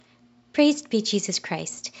Praised be Jesus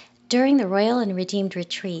Christ. During the Royal and Redeemed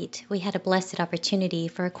Retreat, we had a blessed opportunity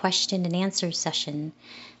for a question and answer session.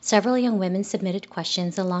 Several young women submitted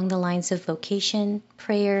questions along the lines of vocation,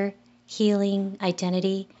 prayer, healing,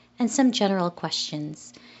 identity, and some general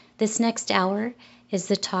questions. This next hour is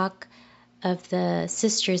the talk of the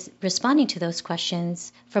sisters responding to those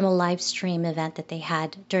questions from a live stream event that they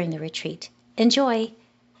had during the retreat. Enjoy!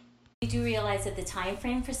 We do realize that the time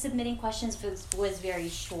frame for submitting questions was very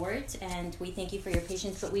short, and we thank you for your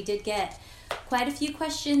patience, but we did get quite a few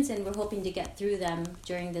questions, and we're hoping to get through them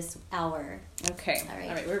during this hour. Okay. All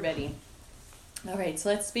right, we're ready. All right, so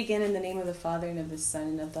let's begin in the name of the Father, and of the Son,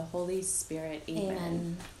 and of the Holy Spirit. Amen.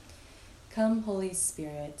 Amen. Come, Holy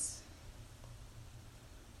Spirit.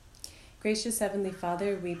 Gracious Heavenly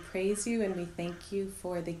Father, we praise you and we thank you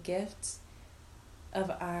for the gift of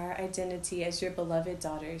our identity as your beloved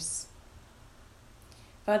daughters.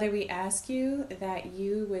 Father, we ask you that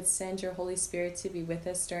you would send your Holy Spirit to be with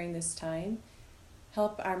us during this time.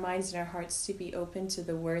 Help our minds and our hearts to be open to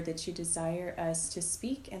the word that you desire us to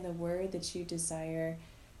speak and the word that you desire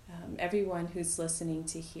everyone who's listening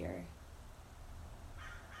to hear.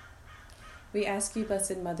 We ask you,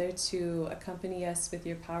 Blessed Mother, to accompany us with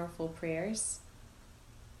your powerful prayers.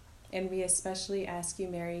 And we especially ask you,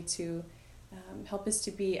 Mary, to help us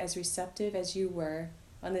to be as receptive as you were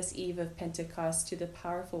on this eve of Pentecost to the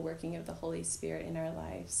powerful working of the Holy Spirit in our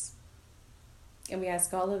lives. And we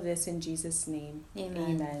ask all of this in Jesus' name. Amen.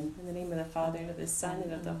 Amen. In the name of the Father, and of the Son,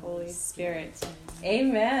 and of the Holy Spirit.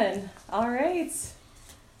 Amen. All right.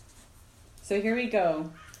 So here we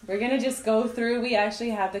go. We're going to just go through. We actually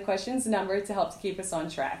have the questions numbered to help to keep us on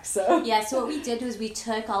track. So what we did was we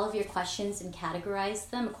took all of your questions and categorized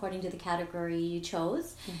them according to the category you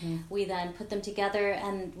chose. Mm-hmm. We then put them together,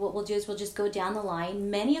 and what we'll do is we'll just go down the line.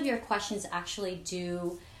 Many of your questions actually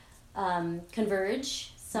do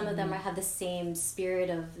converge. Some of them have the same spirit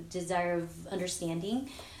of desire of understanding.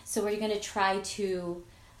 So we're going to try to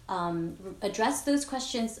address those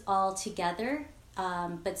questions all together,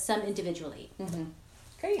 but some individually. Mm-hmm.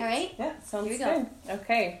 Great. All right. Yeah, sounds good.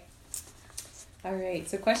 Okay. All right.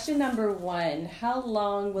 So question number 1, how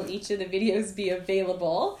long will each of the videos be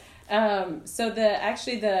available? So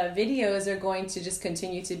the videos are going to just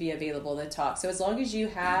continue to be available, the talk. So as long as you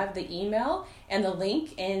have the email and the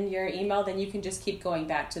link in your email, then you can just keep going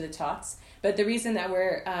back to the talks. But the reason that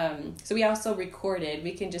so we also recorded,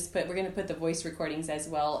 we're going to put the voice recordings as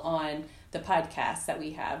well on the podcast that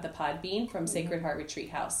we have, the Podbean from Sacred Heart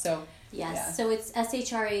Retreat House. So yes, yeah. So it's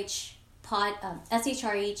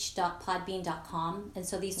shrh.podbean.com, and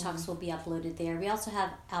so these talks will be uploaded there. We also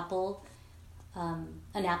have an Apple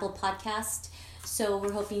podcast, so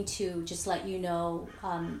we're hoping to just let you know,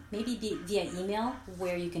 maybe via email,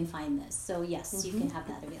 where you can find this. So yes, you can have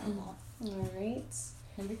that available. All right.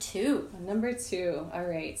 Number 2. All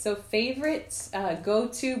right. So favorite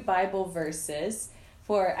go-to Bible verses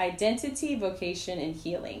for identity, vocation, and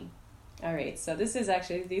healing. All right, so these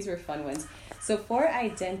were fun ones. So for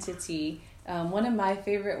identity, one of my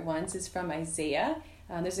favorite ones is from Isaiah.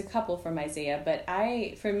 There's a couple from Isaiah, but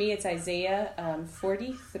for me it's Isaiah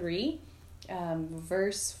 43,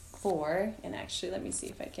 verse 4. And actually, let me see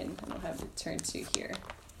if I don't have it turned to here.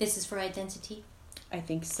 This is for identity? I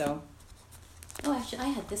think so. Oh, actually, I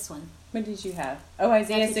had this one. What did you have? Oh,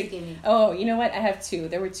 Isaiah 6. Oh, you know what? I have 2.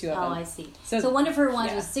 There were 2 of them. Oh, I see. So one of her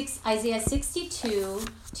ones was Isaiah 62,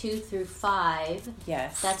 2 through 5.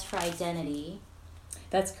 Yes. That's for identity.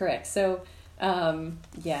 That's correct. So,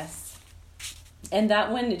 yes. And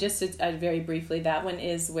that one, just very briefly, that one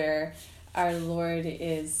is where our Lord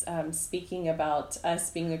is speaking about us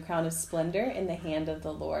being a crown of splendor in the hand of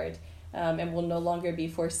the Lord. And will no longer be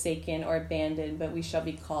forsaken or abandoned, but we shall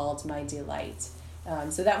be called my delight.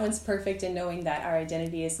 So that one's perfect in knowing that our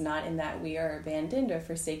identity is not in that we are abandoned or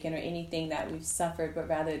forsaken or anything that we've suffered, but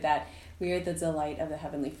rather that we are the delight of the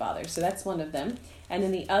Heavenly Father. So that's one of them. And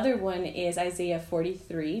then the other one is Isaiah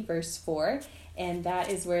 43, verse 4. And that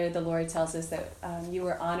is where the Lord tells us that you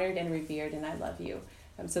are honored and revered and I love you.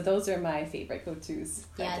 So those are my favorite go-tos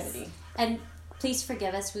for identity. And please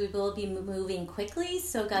forgive us. We will be moving quickly.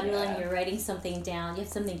 So God willing, you're writing something down. You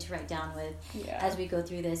have something to write down with as we go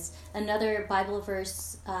through this. Another Bible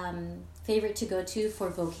verse favorite to go to for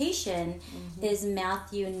vocation is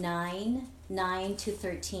Matthew 9 to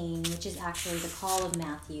 13, which is actually the call of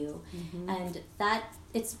Matthew. And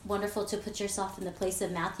it's wonderful to put yourself in the place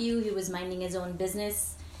of Matthew, who was minding his own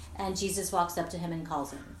business, and Jesus walks up to him and calls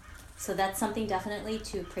him. So that's something definitely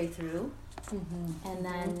to pray through. And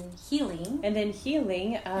then healing. I'm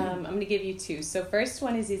going to give you 2. So first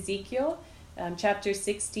one is Ezekiel chapter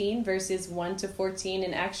 16, verses 1 to 14,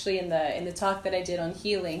 and actually in the talk that I did on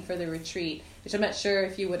healing for the retreat, which I'm not sure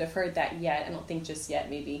if you would have heard that yet. I don't think just yet,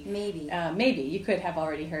 maybe. Maybe. You could have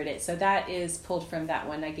already heard it. So that is pulled from that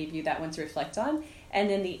one. I gave you that one to reflect on. And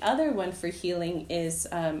then the other one for healing is,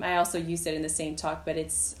 I also used it in the same talk, but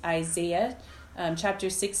it's Isaiah chapter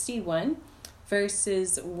 61,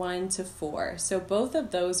 verses 1 to 4. So both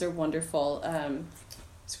of those are wonderful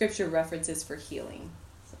scripture references for healing.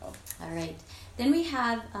 So. All right. Then we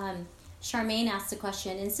have Charmaine asked a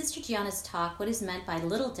question. In Sister Gianna's talk, what is meant by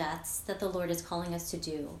little deaths that the Lord is calling us to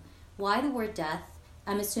do? Why the word death?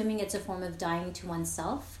 I'm assuming it's a form of dying to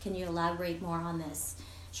oneself. Can you elaborate more on this?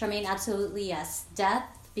 Charmaine, absolutely yes. Death,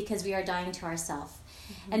 because we are dying to ourselves.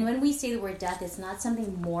 Mm-hmm. And when we say the word death, it's not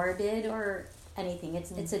something morbid or anything.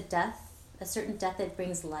 It's a death, a certain death that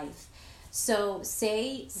brings life. So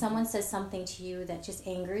say someone says something to you that just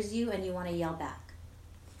angers you and you want to yell back.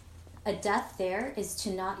 A death there is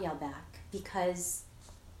to not yell back, because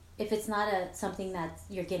if it's not something that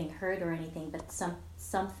you're getting hurt or anything, but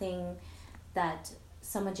something that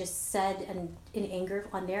someone just said and in anger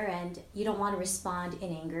on their end, you don't want to respond in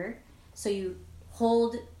anger. So you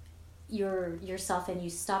hold yourself and you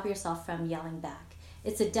stop yourself from yelling back.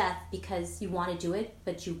 It's a death because you want to do it,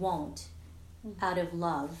 but you won't, out of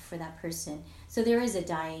love for that person. So there is a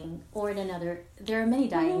dying, or in another, there are many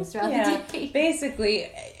dyings throughout the day. Basically,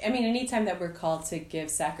 I mean, anytime that we're called to give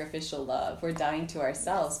sacrificial love, we're dying to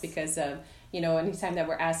ourselves, because anytime that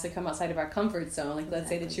we're asked to come outside of our comfort zone, like let's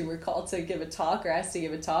say that you were called to give a talk or asked to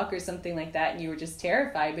give a talk or something like that, and you were just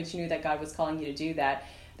terrified, but you knew that God was calling you to do that.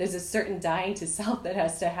 There's a certain dying to self that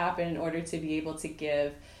has to happen in order to be able to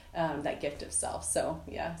give that gift of self. So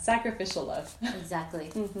yeah, sacrificial love. Exactly.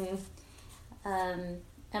 Mm-hmm.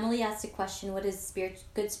 Emily asked a question: what is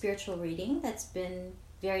good spiritual reading that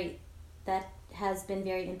has been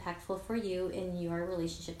very impactful for you in your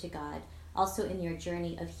relationship to God, also in your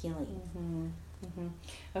journey of healing? Mm-hmm.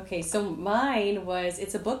 Okay, so mine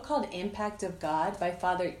it's a book called Impact of God by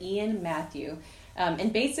Father Ian Matthew.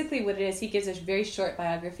 And basically what it is, he gives a very short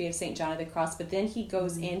biography of St. John of the Cross, but then he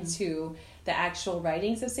goes into the actual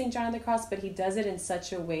writings of St. John of the Cross, but he does it in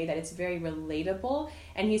such a way that it's very relatable,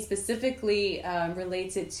 and he specifically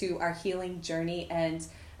relates it to our healing journey and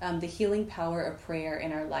the healing power of prayer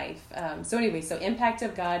in our life. So Impact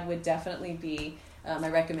of God would definitely be my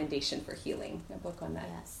recommendation for healing, a book on that.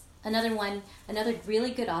 Yes. Another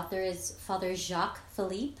really good author is Father Jacques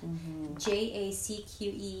Philippe,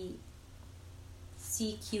 JACQUES,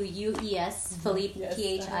 Philippe, yes. PHILIPPE.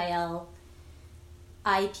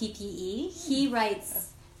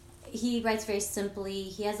 He writes very simply.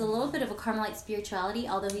 He has a little bit of a Carmelite spirituality,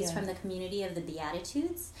 although he's from the community of the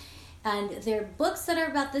Beatitudes. And they're books that are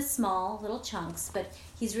about this small, little chunks, but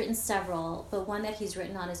he's written several. But one that he's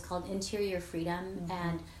written on is called Interior Freedom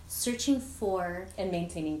and Searching for... And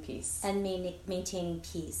Maintaining Peace. And Maintaining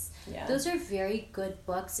Peace. Yeah. Those are very good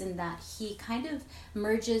books in that he kind of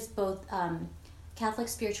merges both Catholic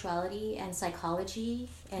spirituality and psychology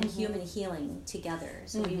and human healing together.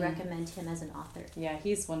 So we recommend him as an author. Yeah,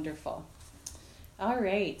 he's wonderful. All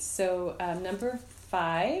right, so number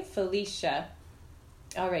 5, Felicia.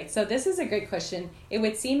 All right, so this is a great question. It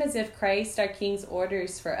would seem as if Christ, our King's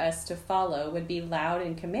orders for us to follow would be loud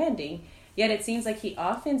and commanding, yet it seems like he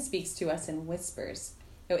often speaks to us in whispers.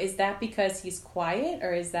 So is that because he's quiet,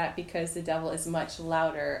 or is that because the devil is much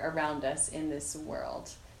louder around us in this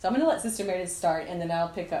world? So I'm going to let Sister Meredith start, and then I'll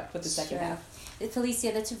pick up with the second half.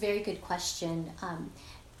 Felicia, that's a very good question.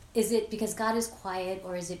 Is it because God is quiet,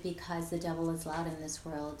 or is it because the devil is loud in this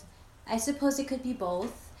world? I suppose it could be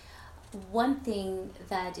both. One thing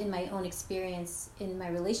that in my own experience in my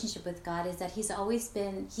relationship with God is that he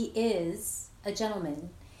is a gentleman.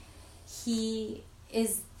 He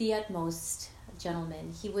is the utmost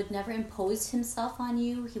gentleman. He would never impose himself on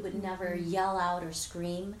you. He would never yell out or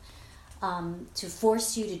scream to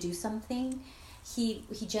force you to do something. He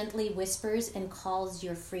gently whispers and calls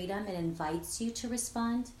your freedom and invites you to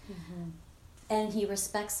respond. And he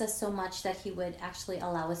respects us so much that he would actually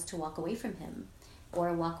allow us to walk away from him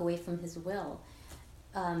or walk away from his will.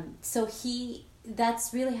 So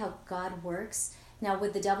that's really how God works. Now,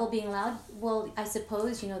 with the devil being loud, well, I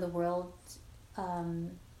suppose, the world,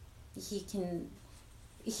 he can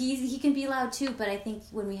be loud too, but I think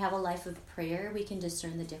when we have a life of prayer, we can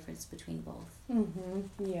discern the difference between both.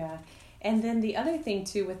 Yeah. And then the other thing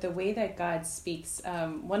too, with the way that God speaks,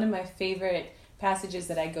 one of my favorite passages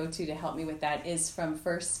that I go to help me with that is from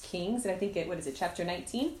 1 Kings, and I think chapter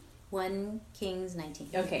 19. 1 Kings 19.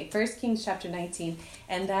 Okay, 1 Kings chapter 19.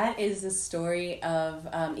 And that is the story of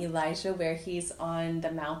Elijah, where he's on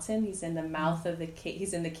the mountain. He's in the mouth of the cave.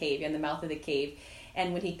 He's in the cave, in the mouth of the cave.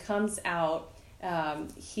 And when he comes out,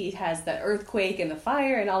 he has the earthquake and the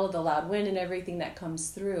fire and all of the loud wind and everything that comes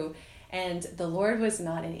through. And the Lord was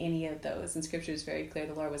not in any of those. And scripture is very clear.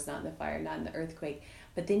 The Lord was not in the fire, not in the earthquake.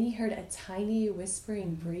 But then he heard a tiny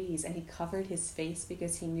whispering breeze, and he covered his face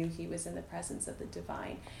because he knew he was in the presence of the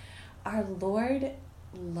divine. Our Lord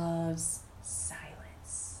loves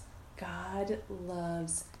silence. God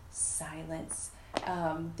loves silence.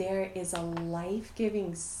 There is a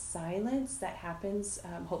life-giving silence that happens,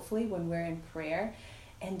 hopefully, when we're in prayer.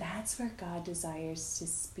 And that's where God desires to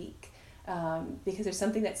speak. Because there's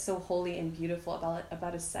something that's so holy and beautiful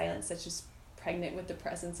about a silence that's just pregnant with the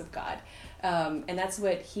presence of God. And that's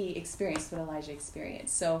what he experienced, what Elijah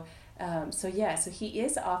experienced. So he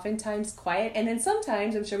is oftentimes quiet. And then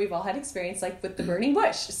sometimes, I'm sure we've all had experience, like with the burning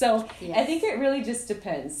bush. So yes. I think it really just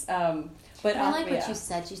depends. But I like what you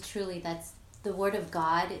said. That's the word of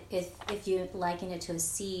God. If you liken it to a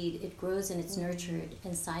seed, it grows and it's nurtured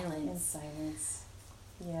in silence. In silence.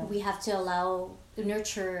 Yeah. We have to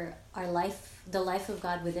nurture our life, the life of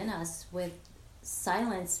God within us, with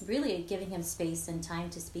silence, really giving him space and time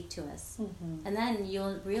to speak to us. Mm-hmm. And then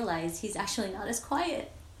you'll realize he's actually not as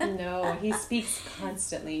quiet. No, he speaks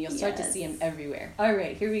constantly. You'll start to see him everywhere. All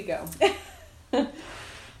right, here we go.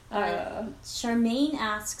 Charmaine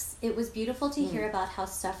asks, it was beautiful to hear about how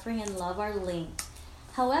suffering and love are linked.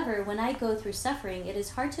 However, when I go through suffering, it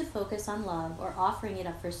is hard to focus on love or offering it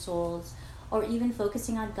up for souls, or even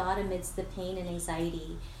focusing on God amidst the pain and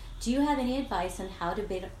anxiety. Do you have any advice on how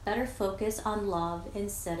to better focus on love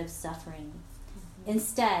instead of suffering?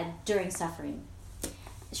 During suffering.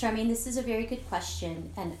 Charmaine, this is a very good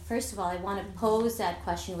question. And first of all, I want to pose that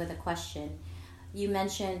question with a question. You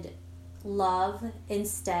mentioned love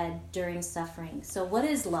instead during suffering. So what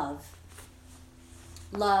is love?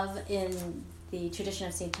 Love in the tradition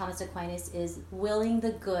of St. Thomas Aquinas is willing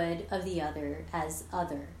the good of the other as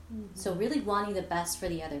other. Mm-hmm. So really wanting the best for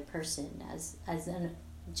the other person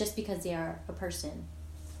just because they are a person.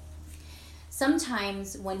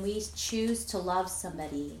 Sometimes when we choose to love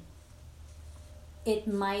somebody, it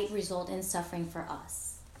might result in suffering for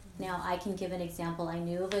us. Now, I can give an example. I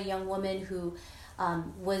knew of a young woman who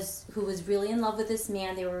was really in love with this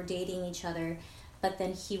man. They were dating each other, but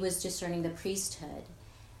then he was discerning the priesthood.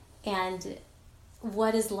 And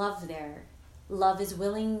what is love there? Love is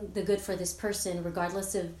willing the good for this person,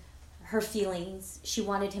 regardless of her feelings. She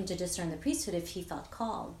wanted him to discern the priesthood if he felt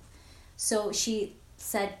called. So she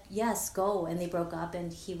said, yes, go. And they broke up,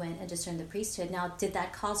 and he went and discerned the priesthood. Now, did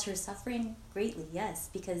that cause her suffering? Greatly, yes,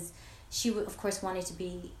 because she, of course, wanted to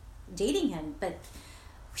be dating him, but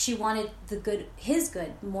she wanted his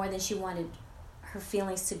good, more than she wanted her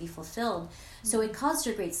feelings to be fulfilled. So it caused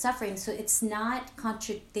her great suffering. So it's not,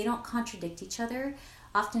 they don't contradict each other.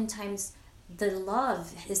 Oftentimes, the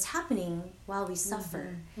love is happening while we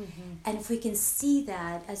suffer. Mm-hmm. Mm-hmm. And if we can see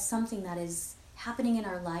that as something that is happening in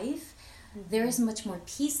our life, there is much more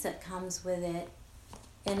peace that comes with it,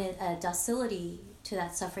 and a docility to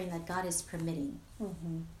that suffering that God is permitting.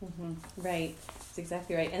 Mm-hmm. Mm-hmm. Right. That's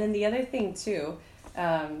exactly right. And then the other thing, too,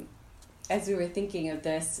 as we were thinking of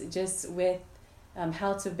this, just with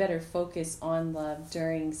how to better focus on love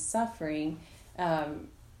during suffering,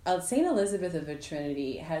 St. Elizabeth of the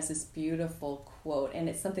Trinity has this beautiful quote, and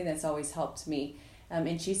it's something that's always helped me.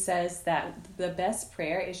 And she says that the best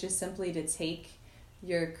prayer is just simply to take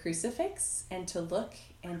your crucifix and to look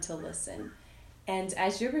and to listen. And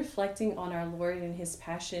as you're reflecting on our Lord and his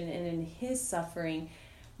passion and in his suffering,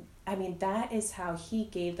 I mean, that is how he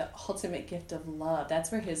gave the ultimate gift of love.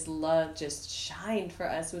 That's where his love just shined for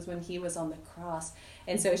us, was when he was on the cross.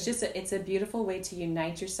 And so it's a beautiful way to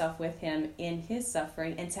unite yourself with him in his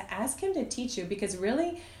suffering and to ask him to teach you, because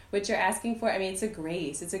really what you're asking for, I mean, it's a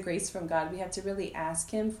grace. It's a grace from God. We have to really ask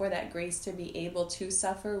him for that grace to be able to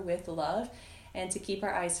suffer with love and to keep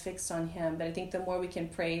our eyes fixed on him. But I think the more we can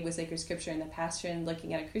pray with sacred scripture and the Passion,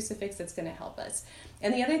 looking at a crucifix, that's going to help us.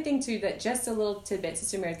 And the other thing, too, that just a little tidbit,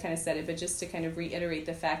 Sister Mary kind of said it, but just to kind of reiterate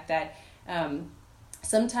the fact that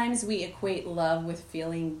sometimes we equate love with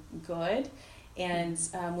feeling good. And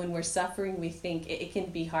when we're suffering, we think it can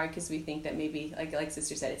be hard because we think that maybe, like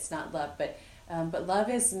Sister said, it's not love, but love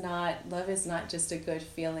is not just a good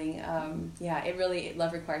feeling.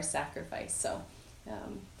 Love requires sacrifice. So,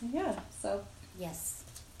 so. Yes.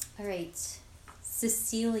 All right.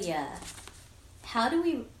 Cecilia, how do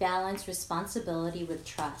we balance responsibility with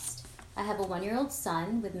trust? I have a 1-year-old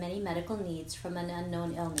son with many medical needs from an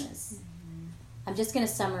unknown illness. I'm just going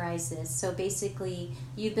to summarize this. So basically,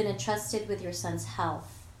 you've been entrusted with your son's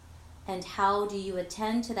health. And how do you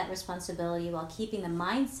attend to that responsibility while keeping the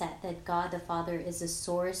mindset that God the Father is the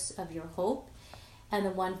source of your hope and the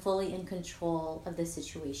one fully in control of the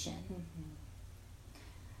situation?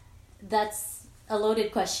 That's a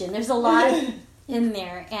loaded question. There's a lot in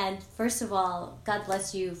there. And first of all, God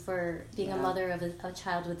bless you for being a mother of a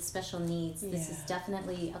child with special needs. This is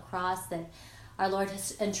definitely a cross that our Lord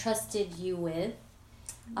has entrusted you with.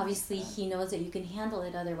 Obviously, He knows that you can handle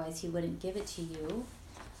it. Otherwise, He wouldn't give it to you.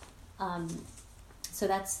 So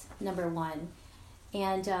that's number one.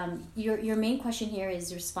 And your main question here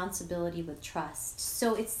is responsibility with trust.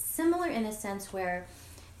 So it's similar in a sense where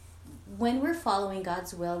when we're following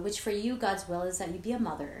God's will, which for you, God's will is that you be a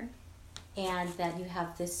mother and that you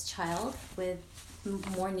have this child with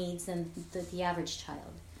more needs than the average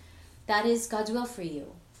child. That is God's will for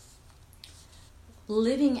you.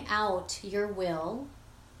 Living out your will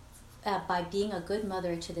by being a good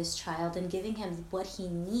mother to this child and giving him what he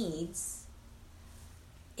needs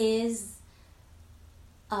is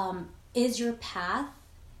your path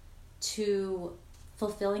to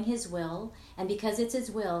fulfilling his will, and because it's his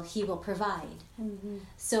will, he will provide.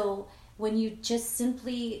 So when you just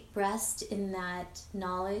simply rest in that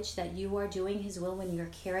knowledge that you are doing his will when you're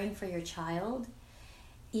caring for your child,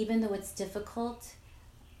 even though it's difficult,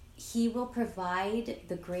 he will provide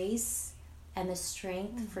the grace and the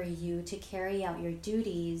strength for you to carry out your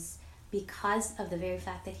duties because of the very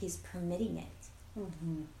fact that he's permitting it.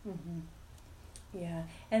 Yeah,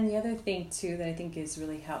 and the other thing too that I think is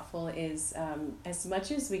really helpful is as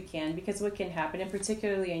much as we can, because what can happen, and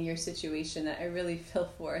particularly in your situation that I really feel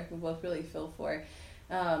for, we both really feel for,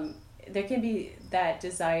 there can be that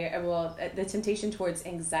desire, the temptation towards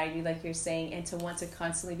anxiety, like you're saying, and to want to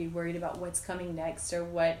constantly be worried about what's coming next or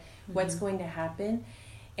what's going to happen.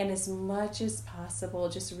 And as much as possible,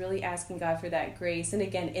 just really asking God for that grace. And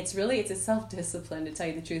again, it's a self-discipline, to tell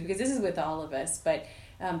you the truth, because this is with all of us, but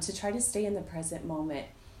to try to stay in the present moment,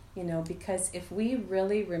 because if we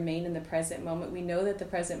really remain in the present moment, we know that the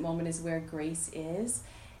present moment is where grace is,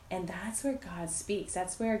 and that's where God speaks.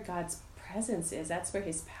 That's where God's presence is. That's where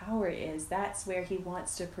his power is. That's where he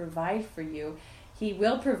wants to provide for you. He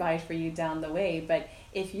will provide for you down the way, but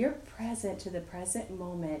if you're present to the present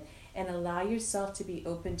moment and allow yourself to be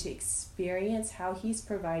open to experience how he's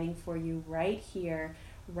providing for you right here,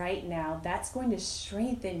 right now, that's going to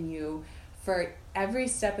strengthen you for every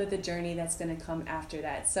step of the journey that's going to come after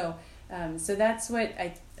that. So that's what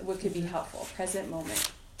could be helpful, present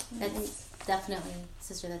moment. That's definitely,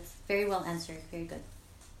 sister, that's very well answered. Very good.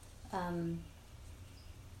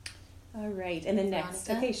 All right, and then next.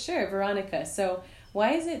 Veronica? Okay, sure, Veronica. So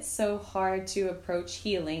why is it so hard to approach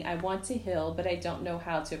healing? I want to heal, but I don't know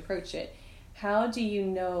how to approach it. How do you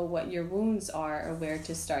know what your wounds are or where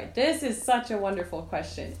to start? This is such a wonderful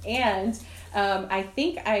question. And I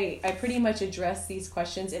think I pretty much addressed these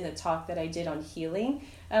questions in the talk that I did on healing,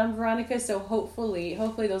 Veronica. So hopefully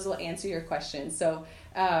those will answer your questions. So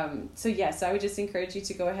yes, I would just encourage you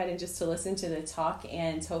to go ahead and just to listen to the talk,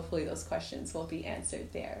 and hopefully those questions will be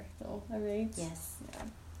answered there. So, all right? Yes. Yeah.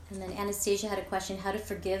 And then Anastasia had a question: how to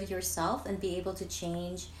forgive yourself and be able to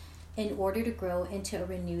change in order to grow into a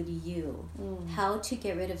renewed you. How to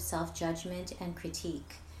get rid of self-judgment and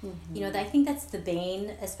critique. I think that's the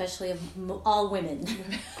bane, especially of all women.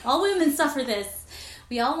 All women suffer this.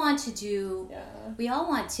 We all want to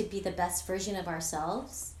be the best version of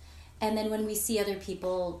ourselves. And then when we see other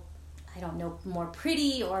people, I don't know, more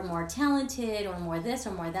pretty or more talented or more this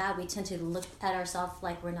or more that, we tend to look at ourselves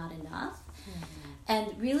like we're not enough. And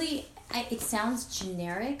really, it sounds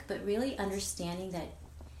generic, but really understanding that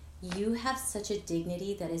you have such a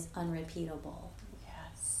dignity that is unrepeatable.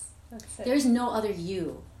 Yes, that's it. There's no other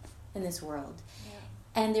you in this world.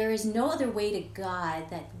 Yeah. And there is no other way to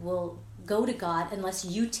God that will go to God unless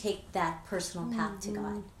you take that personal path to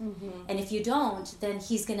God. And if you don't, then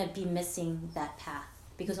he's going to be missing that path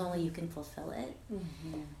because only you can fulfill it.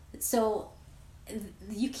 So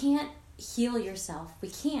you can't heal yourself. We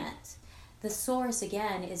can't. The source,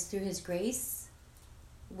 again, is through his grace,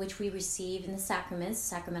 which we receive in the sacraments,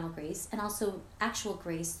 sacramental grace, and also actual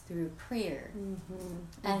grace through prayer.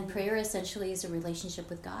 And prayer essentially is a relationship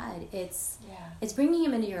with God. It's bringing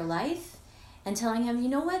him into your life and telling him, you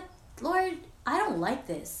know what, Lord, I don't like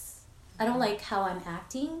this. I don't like how I'm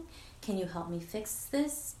acting. Can you help me fix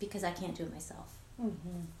this? Because I can't do it myself. I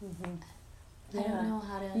don't know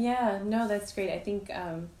how to... Yeah, no, that's great. I think,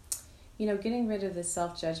 getting rid of the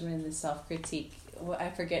self-judgment and the self-critique. Well,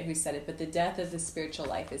 I forget who said it, but the death of the spiritual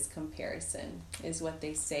life is comparison, is what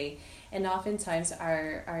they say. And oftentimes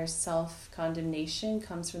our self-condemnation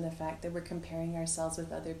comes from the fact that we're comparing ourselves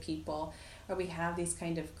with other people, or we have these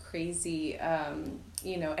kind of crazy,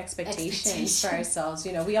 expectations for ourselves.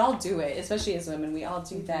 We all do it, especially as women. We all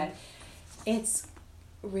do that. It's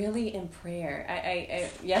really in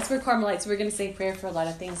prayer. Yes, we're Carmelites. We're going to say prayer for a lot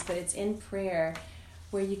of things, but it's in prayer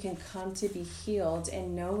where you can come to be healed,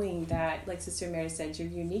 and knowing that, like Sister Mary said, you're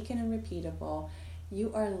unique and unrepeatable.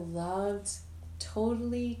 You are loved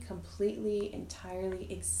totally, completely,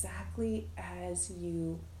 entirely, exactly as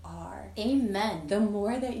you are. Amen. The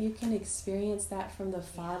more that you can experience that from the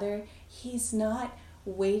Father, He's not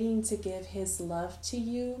waiting to give His love to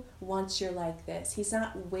you once you're like this. He's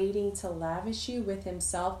not waiting to lavish you with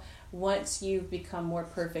Himself once you've become more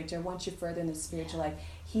perfect or once you're further in the spiritual life.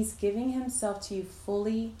 He's giving Himself to you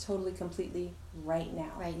fully, totally, completely right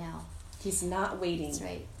now. Right now. He's not waiting. That's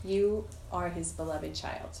right. You are His beloved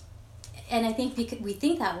child. And I think we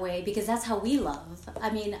think that way because that's how we love.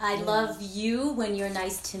 I mean, I love you when you're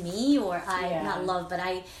nice to me, or not love, but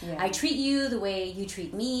I treat you the way you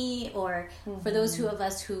treat me, or for those of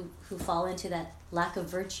us who fall into that lack of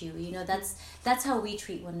virtue, that's how we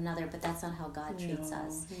treat one another, but that's not how God treats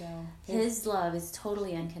us. No. His love is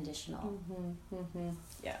totally unconditional.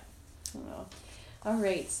 Yeah. Oh. All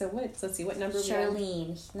right. So let's see, what number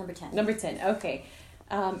Charlene, number 10. Number 10. Okay.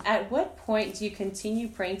 At what point do you continue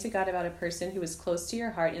praying to God about a person who is close to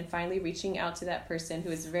your heart and finally reaching out to that person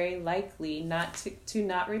who is very likely not to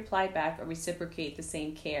not reply back or reciprocate the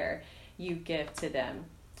same care you give to them?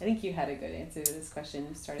 I think you had a good answer to this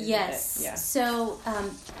question. Yes. With it. Yeah. So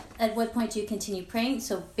at what point do you continue praying?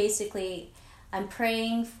 So basically, I'm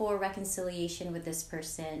praying for reconciliation with this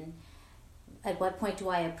person. At what point do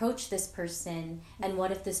I approach this person? And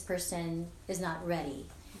what if this person is not ready?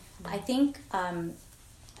 I think,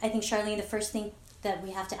 Charlene, the first thing that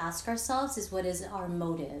we have to ask ourselves is, what is our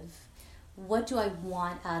motive? What do I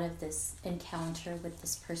want out of this encounter with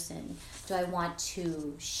this person? Do I want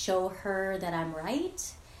to show her that I'm right?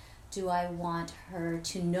 Do I want her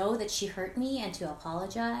to know that she hurt me and to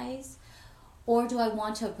apologize? Or do I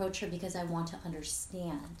want to approach her because I want to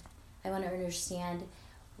understand? I want to understand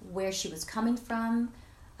where she was coming from.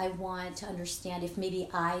 I want to understand if maybe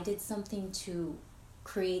I did something to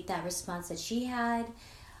create that response that she had.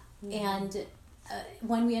 And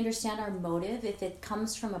when we understand our motive, if it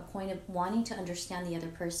comes from a point of wanting to understand the other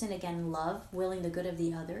person, again, love, willing the good of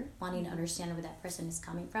the other, wanting to understand where that person is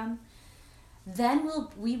coming from, then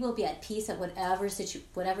we will be at peace at whatever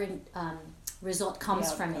result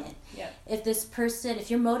comes from it. Yeah.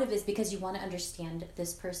 If your motive is because you want to understand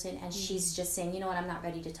this person and she's just saying, you know what, I'm not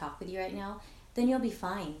ready to talk with you right now, then you'll be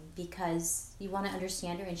fine because you want to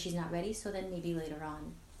understand her and she's not ready, so then maybe later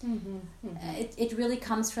on. It really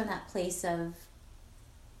comes from that place of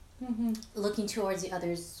looking towards the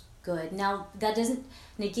other's good. Now, that doesn't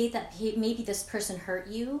negate that maybe this person hurt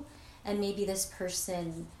you and maybe this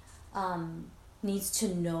person needs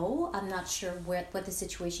to know. I'm not sure what the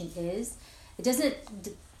situation is.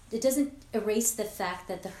 It doesn't erase the fact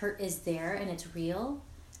that the hurt is there and it's real.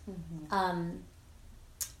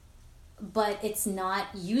 But it's not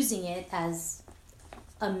using it as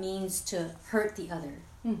a means to hurt the other.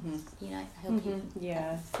 I hope you...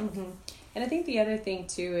 Yeah. And I think the other thing,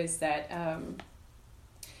 too, is that,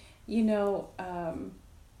 you're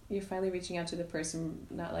finally reaching out to the person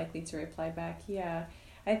not likely to reply back. Yeah.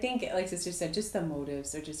 I think, like Sister said, just the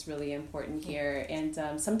motives are just really important here.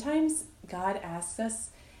 And sometimes God asks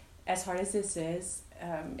us, as hard as this is,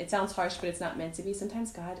 it sounds harsh, but it's not meant to be.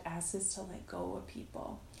 Sometimes God asks us to let go of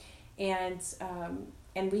people. And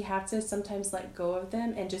we have to sometimes let go of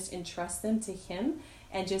them and just entrust them to Him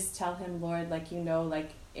and just tell Him, Lord,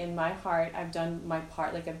 in my heart, I've done my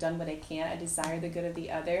part, I've done what I can. I desire the good of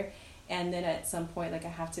the other. And then at some point, I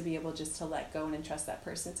have to be able just to let go and entrust that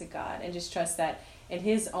person to God and just trust that in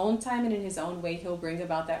His own time and in His own way, He'll bring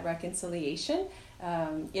about that reconciliation.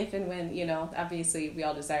 If and when, obviously we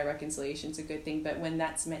all desire reconciliation, it's a good thing, but when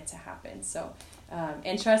that's meant to happen. So,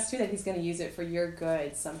 and trust too that He's going to use it for your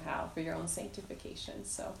good somehow, for your own sanctification.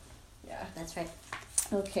 So, yeah. That's right.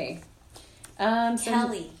 Okay.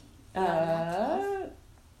 Kelly. The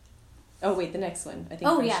next one. I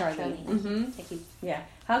think. Charlene. Thank you. Yeah.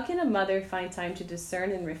 How can a mother find time to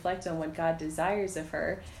discern and reflect on what God desires of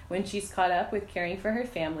her when she's caught up with caring for her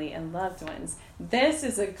family and loved ones? This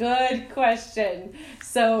is a good question.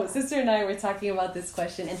 So, Sister and I were talking about this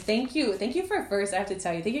question, and thank you for first, I have to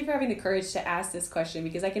tell you, thank you for having the courage to ask this question,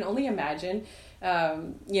 because I can only imagine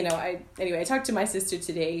I talked to my sister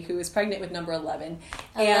today who is pregnant with number 11.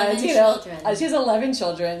 11 and, children. she has 11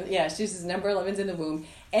 children. Yeah, she's number 11's in the womb.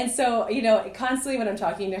 And so, constantly when I'm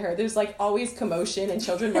talking to her, there's like always commotion and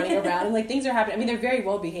children running around and like things are happening. I mean, they're very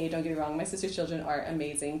well behaved, don't get me wrong. My sister's children are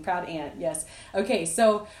amazing. Proud aunt, yes. Okay,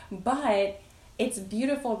 so, but it's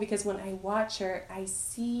beautiful because when I watch her, I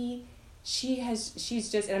see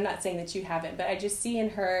she's just, and I'm not saying that you haven't, but I just see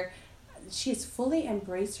in her, she has fully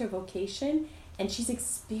embraced her vocation and she's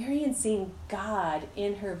experiencing God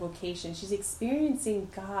in her vocation. She's experiencing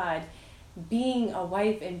God being a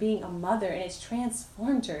wife and being a mother, and it's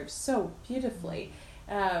transformed her so beautifully.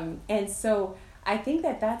 And so I think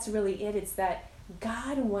that that's really it. It's that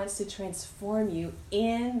God wants to transform you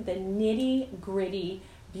in the nitty gritty,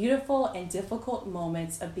 beautiful and difficult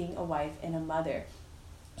moments of being a wife and a mother.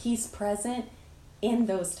 He's present in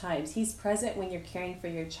those times. He's present when you're caring for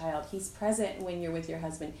your child. He's present when you're with your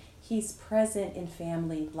husband. He's present in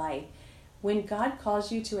family life. When God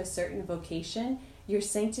calls you to a certain vocation, your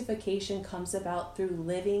sanctification comes about through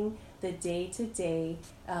living the day-to-day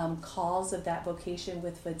calls of that vocation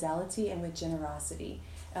with fidelity and with generosity.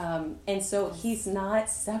 And so he's not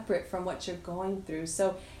separate from what you're going through.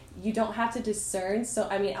 So you don't have to discern. So,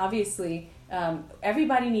 I mean, obviously,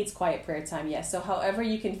 everybody needs quiet prayer time, yes. So however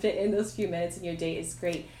you can fit in those few minutes in your day is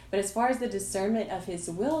great. But as far as the discernment of his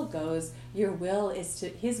will goes, his will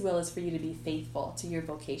is for you to be faithful to your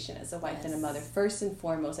vocation as a wife and a mother. First and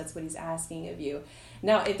foremost, that's what he's asking of you.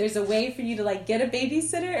 Now, if there's a way for you to like get a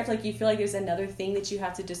babysitter, if like you feel like there's another thing that you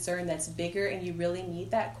have to discern that's bigger and you really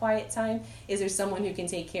need that quiet time, is there someone who can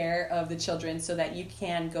take care of the children so that you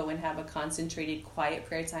can go and have a concentrated quiet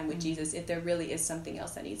prayer time with Jesus if there really is something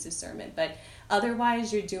else that needs discernment. But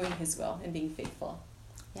otherwise, you're doing his will and being faithful.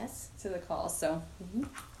 Yes. To the call. So,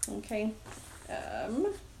 okay.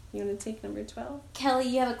 You want to take number 12? Kelly,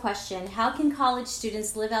 you have a question. How can college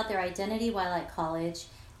students live out their identity while at college,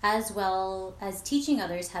 as well as teaching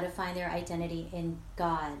others how to find their identity in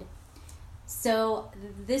God? So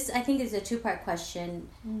this, I think, is a two-part question.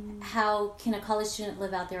 How can a college student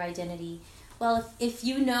live out their identity? Well, if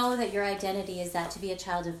you know that your identity is that to be a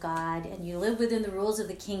child of God and you live within the rules of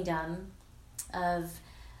the kingdom of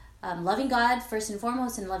loving God first and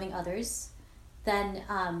foremost and loving others, then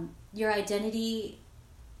your identity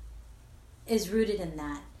is rooted in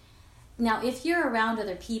that. Now, if you're around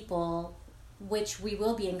other people, which we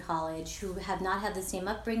will be in college, who have not had the same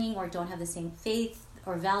upbringing or don't have the same faith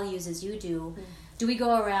or values as you do, do we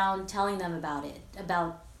go around telling them about it,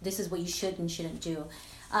 about this is what you should and shouldn't do?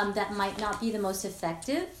 That might not be the most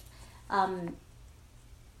effective.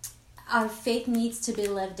 Our faith needs to be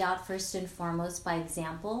lived out first and foremost by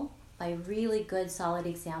example, by really good, solid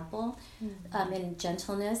example, in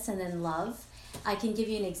gentleness and in love. I can give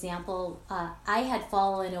you an example. I had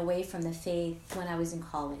fallen away from the faith when I was in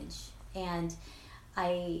college, and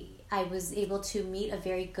I was able to meet a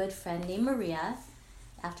very good friend named Maria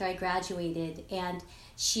after I graduated, and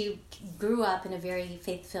she grew up in a very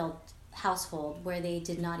faith-filled household where they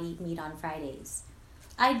did not eat meat on Fridays.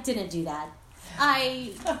 I didn't do that.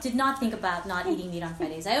 I did not think about not eating meat on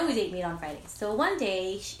Fridays. I always ate meat on Fridays. So one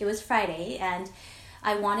day, it was Friday, and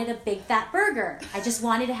I wanted a big fat burger. I just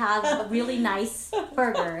wanted to have a really nice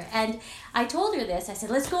burger. And I told her this. I said,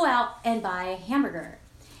 let's go out and buy a hamburger.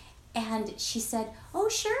 And she said, oh,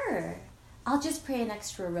 sure. I'll just pray an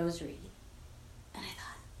extra rosary. And I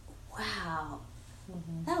thought, wow,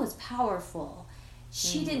 that was powerful.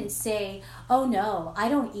 She didn't say, oh, no, I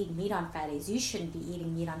don't eat meat on Fridays. You shouldn't be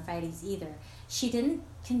eating meat on Fridays either. She didn't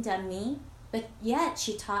condemn me, but yet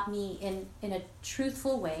she taught me in a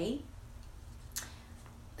truthful way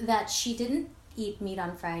that she didn't eat meat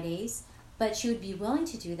on Fridays, but she would be willing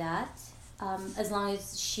to do that as long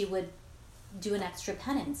as she would do an extra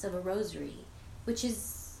penance of a rosary, which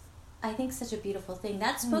is, I think, such a beautiful thing.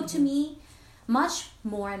 That spoke to me much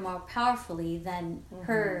more and more powerfully than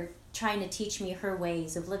her trying to teach me her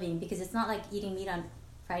ways of living, because it's not like eating meat on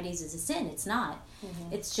Fridays is a sin. It's not.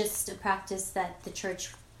 It's just a practice that the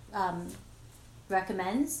church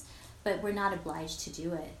recommends, but we're not obliged to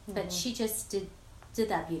do it. But she just did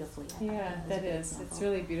that beautifully. Yeah, that is. It's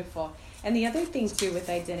really beautiful. And the other thing too with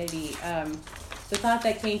identity, the thought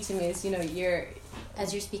that came to me is, you're...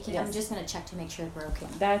 As you're speaking, I'm just going to check to make sure we're okay.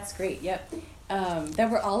 That's great, yep. That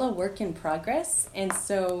we're all a work in progress. And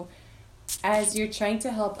so as you're trying to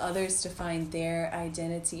help others to find their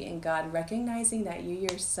identity in God, recognizing that you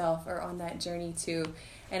yourself are on that journey too.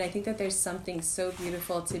 And I think that there's something so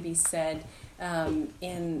beautiful to be said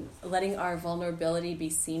in letting our vulnerability be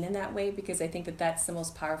seen in that way, because I think that that's the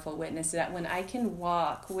most powerful witness, that when I can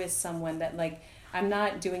walk with someone that, like, I'm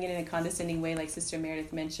not doing it in a condescending way like Sister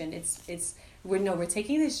Meredith mentioned. It's we're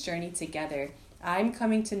taking this journey together. I'm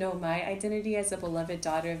coming to know my identity as a beloved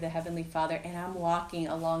daughter of the Heavenly Father, and I'm walking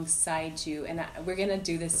alongside you, and we're going to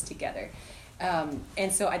do this together.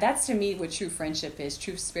 And so that's to me what true friendship is,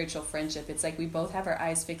 true spiritual friendship. It's like we both have our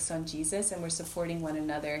eyes fixed on Jesus, and we're supporting one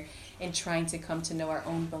another in trying to come to know our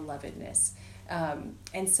own belovedness.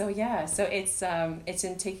 And so, so it's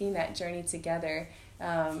in taking that journey together.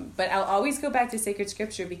 But I'll always go back to sacred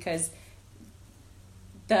scripture, because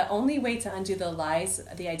the only way to undo the lies,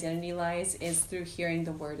 the identity lies, is through hearing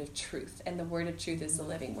the word of truth. And the word of truth is the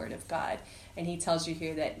living word of God. And he tells you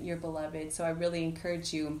here that you're beloved. So I really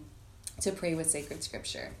encourage you to pray with sacred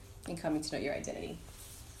scripture and coming to know your identity.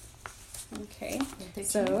 Okay.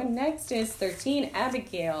 So next is 13,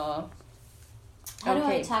 Abigail. How do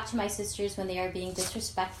I talk to my sisters when they are being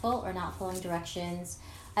disrespectful or not following directions?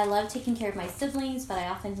 I love taking care of my siblings, but I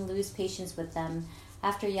often lose patience with them.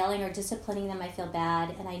 After yelling or disciplining them, I feel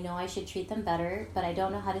bad, and I know I should treat them better, but I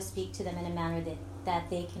don't know how to speak to them in a manner that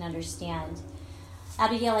they can understand.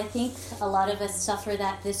 Abigail, I think a lot of us suffer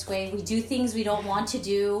that this way. We do things we don't want to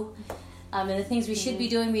do, and the things we should be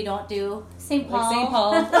doing we don't do. St. Paul. Like St.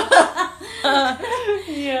 Paul.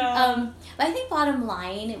 Yeah. But I think bottom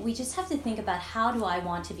line, we just have to think about, how do I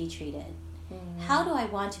want to be treated? How do I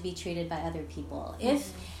want to be treated by other people?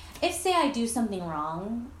 If say I do something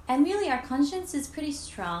wrong, and really our conscience is pretty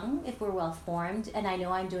strong if we're well formed, and I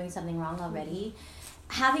know I'm doing something wrong already,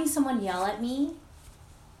 having someone yell at me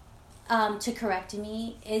to correct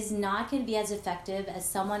me is not going to be as effective as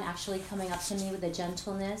someone actually coming up to me with a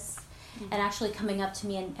gentleness and actually coming up to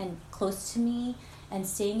me and close to me and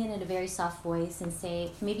saying it in a very soft voice, and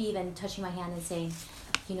say, maybe even touching my hand and saying,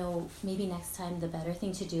 maybe next time the better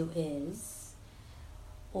thing to do is,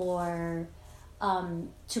 or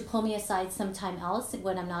to pull me aside sometime else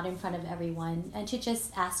when I'm not in front of everyone, and to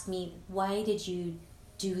just ask me, why did you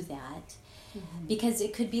do that? Because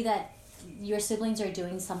it could be that your siblings are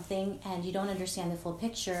doing something and you don't understand the full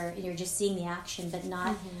picture, and you're just seeing the action but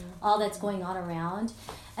not all that's going on around.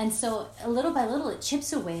 And so little by little it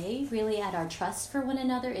chips away really at our trust for one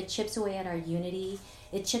another, it chips away at our unity,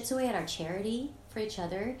 it chips away at our charity for each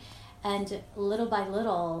other, and little by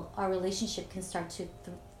little our relationship can start to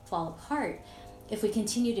fall apart if we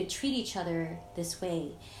continue to treat each other this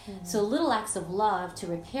way. So little acts of love to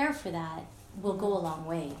repair for that will go a long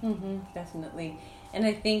way. Definitely. And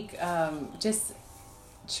I think just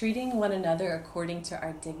treating one another according to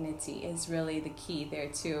our dignity is really the key there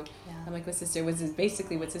too. I'm like what Sister was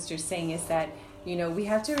basically what Sister's saying is that we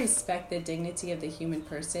have to respect the dignity of the human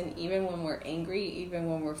person, even when we're angry, even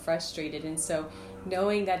when we're frustrated. And so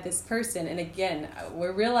knowing that this person, and again,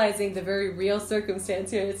 we're realizing the very real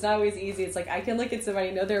circumstance here. It's not always easy. It's like I can look at somebody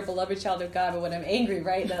and know they're a beloved child of God, but when I'm angry,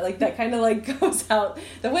 right, that kind of goes out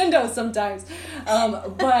the window sometimes.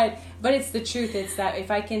 But it's the truth. It's that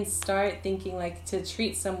if I can start thinking to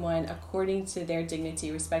treat someone according to their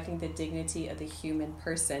dignity, respecting the dignity of the human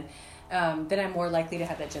person, then I'm more likely to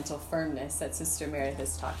have that gentle firmness that Sister Meredith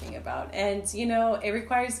is talking about. And, it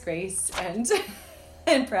requires grace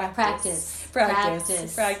and practice.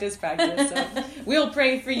 So we'll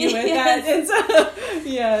pray for you with that. And so,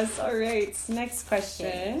 yes. All right. Next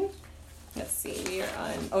question. Let's see. We are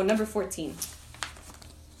on, number 14.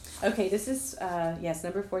 Okay. This is,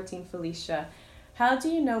 number 14, Felicia. How do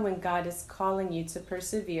you know when God is calling you to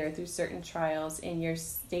persevere through certain trials in your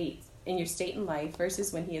state in life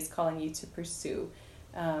versus when he is calling you to pursue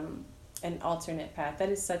an alternate path? That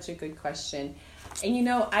is such a good question. And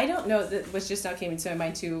I don't know, that was just now came into my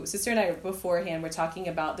mind too. Sister and I beforehand were talking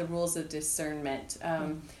about the rules of discernment.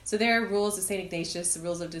 So there are rules of St. Ignatius, the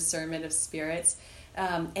rules of discernment of spirits.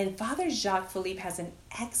 And Father Jacques Philippe has an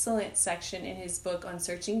excellent section in his book on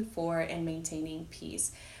searching for and maintaining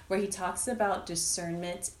peace, where he talks about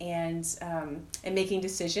discernment and making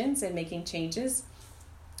decisions and making changes.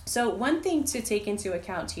 So one thing to take into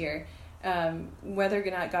account here, whether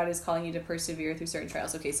or not God is calling you to persevere through certain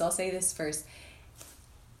trials. Okay, so I'll say this first.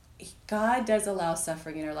 God does allow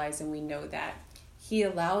suffering in our lives, and we know that. He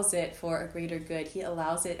allows it for a greater good. He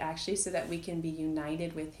allows it actually so that we can be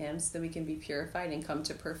united with him, so that we can be purified and come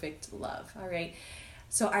to perfect love. All right.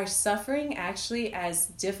 So our suffering, actually, as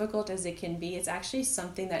difficult as it can be, it's actually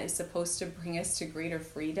something that is supposed to bring us to greater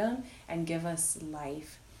freedom and give us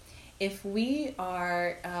life. If we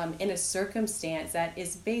are in a circumstance that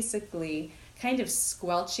is basically kind of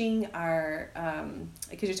squelching our,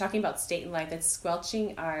 because you're talking about state in life, that's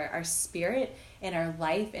squelching our spirit and our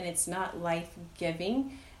life, and it's not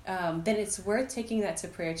life-giving, then it's worth taking that to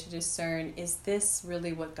prayer to discern, is this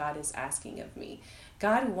really what God is asking of me?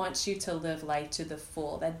 God wants you to live life to the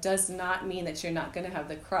full. That does not mean that you're not going to have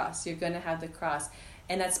the cross. You're going to have the cross.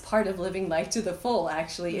 And that's part of living life to the full,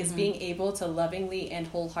 actually, is being able to lovingly and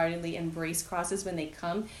wholeheartedly embrace crosses when they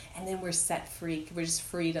come. And then we're set free. We're just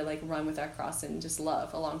free to like run with our cross and just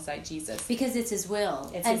love alongside Jesus. Because it's his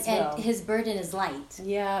will. It's his will. And his burden is light.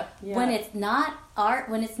 Yeah. When it's not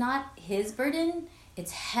his burden,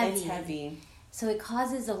 it's heavy. It's heavy. So it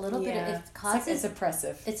causes a little bit of, it's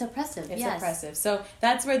oppressive. It's oppressive, It's oppressive. So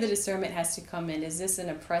that's where the discernment has to come in. Is this an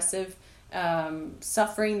oppressive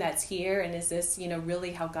suffering that's here, and is this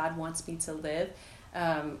really how God wants me to live?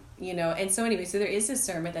 And so anyway, so there is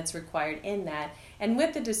discernment that's required in that. And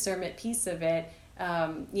with the discernment piece of it,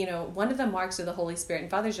 one of the marks of the Holy Spirit, and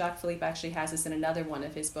Father Jacques Philippe actually has this in another one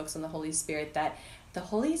of his books on the Holy Spirit, that the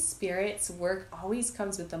Holy Spirit's work always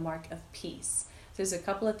comes with the mark of peace. There's a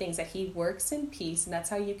couple of things that he works in peace, and that's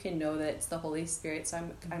how you can know that it's the Holy Spirit. So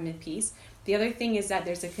I'm in peace. The other thing is that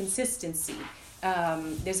there's a consistency.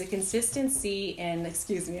 There's a consistency in,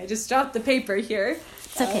 excuse me, I just dropped the paper here.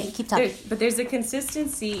 It's okay, keep talking. But there's a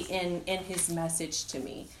consistency in his message to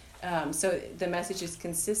me. So the message is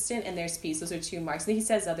consistent, and there's peace. Those are two marks. And he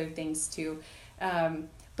says other things too.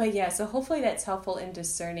 But yeah, so hopefully that's helpful in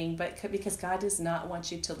discerning, but because God does not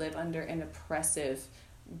want you to live under an oppressive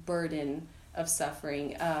burden of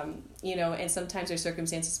suffering, and sometimes there's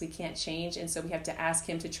circumstances we can't change, and so we have to ask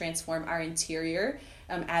him to transform our interior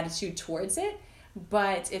attitude towards it.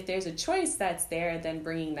 But if there's a choice that's there, then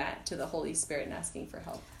bringing that to the Holy Spirit and asking for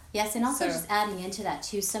help. Yes, and also just adding into that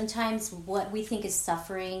too, sometimes what we think is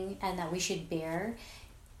suffering and that we should bear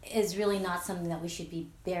is really not something that we should be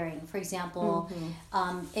bearing. For example,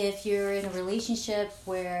 if you're in a relationship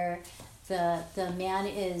where the man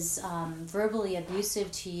is verbally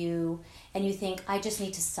abusive to you, and you think, I just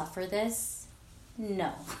need to suffer this.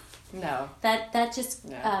 No. That just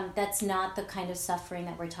that's not the kind of suffering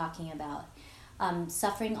that we're talking about.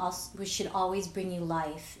 Suffering also should always bring you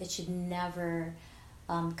life. It should never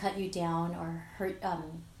cut you down or hurt,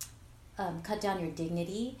 cut down your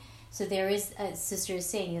dignity. So there is, as Sister is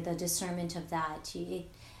saying, the discernment of that.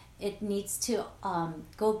 It needs to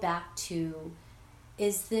go back to,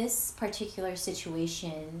 is this particular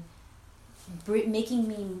situation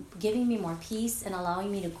giving me more peace and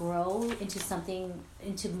allowing me to grow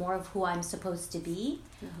into more of who I'm supposed to be,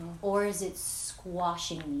 or is it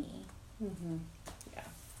squashing me? Yeah,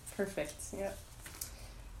 perfect. Yep.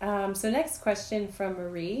 So next question from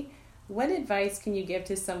Marie. What advice can you give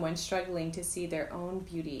to someone struggling to see their own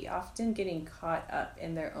beauty, often getting caught up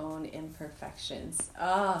in their own imperfections?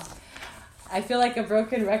 I feel like a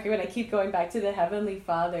broken record when I keep going back to the Heavenly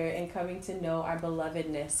Father and coming to know our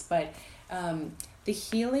belovedness. But the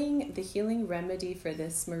healing remedy for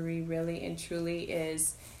this, Marie, really and truly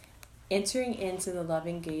is entering into the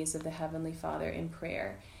loving gaze of the Heavenly Father in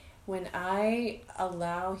prayer. When I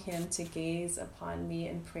allow him to gaze upon me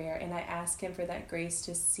in prayer and I ask him for that grace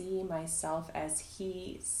to see myself as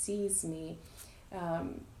he sees me,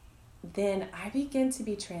 then I begin to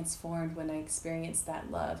be transformed when I experience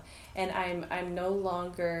that love. And I'm no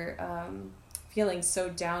longer feeling so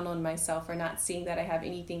down on myself or not seeing that I have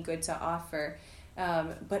anything good to offer,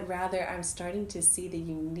 but rather I'm starting to see the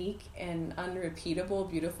unique and unrepeatable,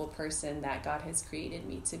 beautiful person that God has created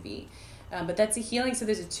me to be. But that's a healing, so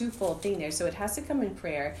there's a twofold thing there. So it has to come in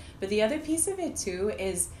prayer. But the other piece of it too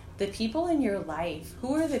is the people in your life.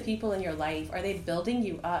 Who are the people in your life? Are they building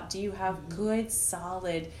you up? Do you have good,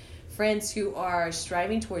 solid friends who are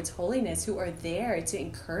striving towards holiness, who are there to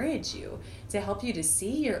encourage you, to help you to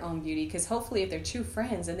see your own beauty? Because hopefully if they're true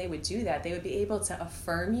friends and they would do that, they would be able to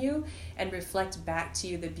affirm you and reflect back to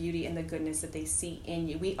you the beauty and the goodness that they see in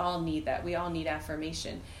you. We all need that. We all need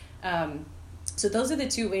affirmation. So those are the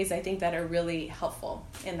two ways I think that are really helpful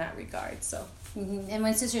in that regard. So, And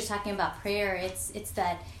when Sister's talking about prayer, it's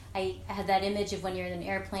that I had that image of when you're in an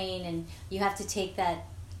airplane and you have to take that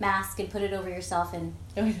mask and put it over yourself and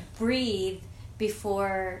breathe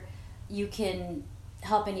before you can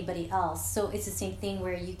help anybody else. So it's the same thing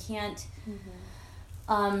where you can't,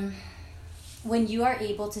 when you are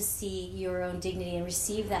able to see your own dignity and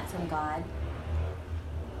receive that from God,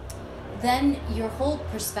 then your whole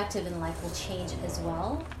perspective in life will change as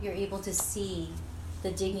well. You're able to see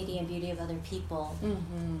the dignity and beauty of other people.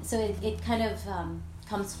 So it kind of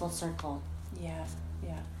comes full circle. Yeah.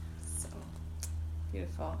 So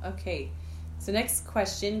beautiful. Okay. So next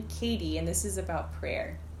question, Katie, and this is about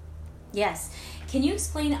prayer. Yes. Can you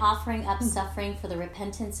explain offering up suffering for the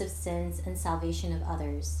repentance of sins and salvation of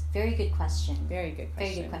others? Very good question. Very good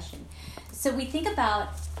question. So we think about,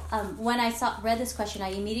 when I read this question, I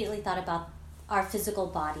immediately thought about our physical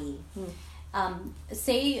body.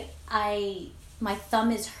 Say my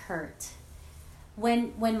thumb is hurt.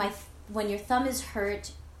 When your thumb is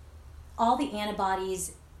hurt, all the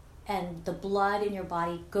antibodies and the blood in your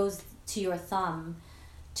body goes to your thumb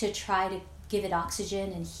to try to give it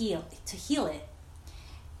oxygen and heal it.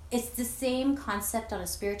 It's the same concept on a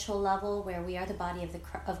spiritual level, where we are the body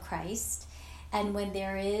of Christ, and when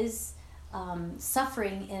there is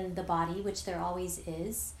suffering in the body, which there always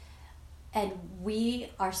is, and we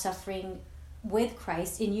are suffering with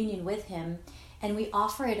Christ, in union with him, and we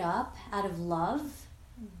offer it up out of love,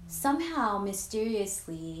 somehow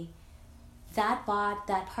mysteriously that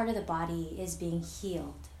part of the body is being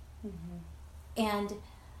healed. And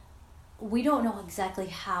we don't know exactly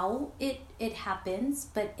how it happens,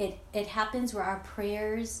 but it happens where our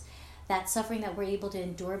prayers, that suffering that we're able to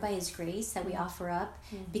endure by his grace that we offer up,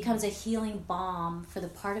 becomes a healing balm for the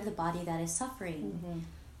part of the body that is suffering.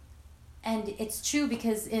 And it's true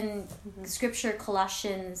because in Scripture,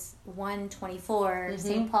 Colossians 1:24,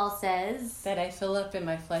 St. Paul says that I fill up in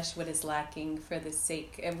my flesh what is lacking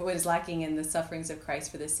in the sufferings of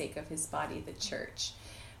Christ for the sake of his body, the church.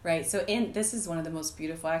 Right? So this is one of the most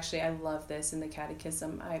beautiful, actually, I love this in the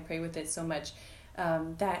Catechism. I pray with it so much,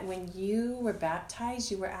 that when you were baptized,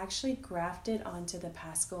 you were actually grafted onto the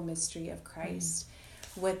Paschal mystery of Christ.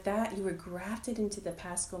 You were grafted into the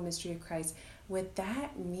Paschal mystery of Christ. What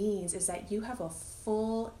that means is that you have a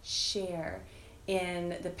full share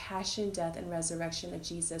in the passion, death, and resurrection of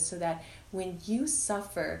Jesus, so that when you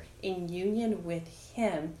suffer in union with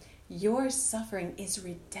him, your suffering is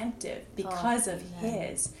redemptive because of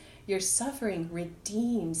his. Your suffering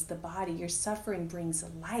redeems the body. Your suffering brings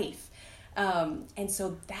life. And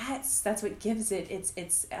so that's what gives it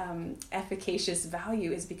its efficacious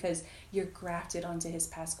value, is because you're grafted onto his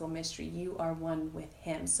Paschal mystery. You are one with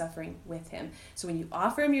him, suffering with him. So when you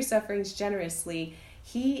offer him your sufferings generously,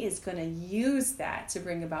 he is going to use that to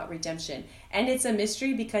bring about redemption. And it's a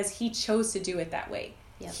mystery because he chose to do it that way.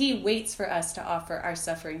 Yep. He waits for us to offer our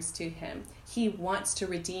sufferings to him. He wants to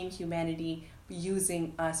redeem humanity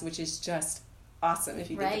using us, which is just awesome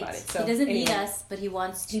if you think about it. So he doesn't need us, but he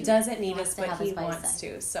wants to. He doesn't need us, but he wants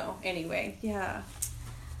to. So anyway, yeah.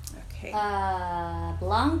 Okay.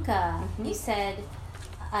 Blanca, you said,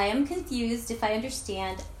 I am confused if I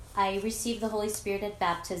understand. I received the Holy Spirit at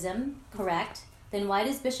baptism, correct? Then why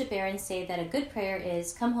does Bishop Aaron say that a good prayer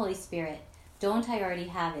is, "Come Holy Spirit, don't I already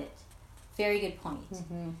have it?" Very good point.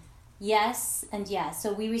 Yes and yes.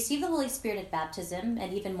 So we receive the Holy Spirit at baptism,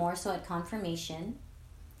 and even more so at confirmation.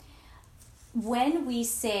 When we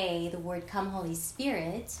say the word "Come Holy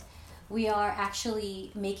Spirit," we are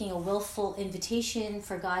actually making a willful invitation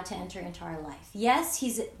for God to enter into our life. Yes,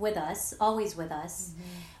 he's with us, always with us.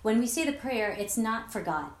 When we say the prayer, it's not for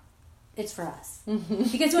God. It's for us.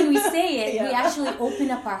 Because when we say it, we actually open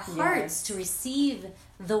up our hearts to receive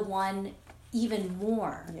the one even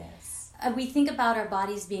more. We think about our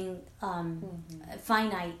bodies being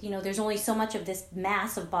finite. There's only so much of this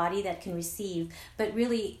mass of body that can receive. But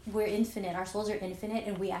really, we're infinite. Our souls are infinite,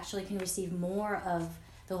 and we actually can receive more of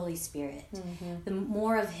the Holy Spirit. The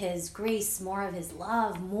more of his grace, more of his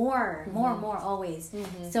love, more always.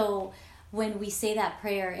 So when we say that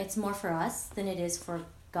prayer, it's more for us than it is for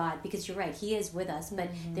God, because you're right, he is with us, but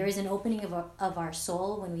there is an opening of our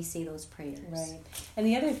soul when we say those prayers. Right. And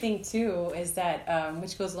the other thing too is that,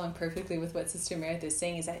 which goes along perfectly with what Sister Meredith is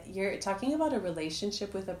saying, is that you're talking about a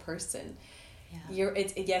relationship with a person.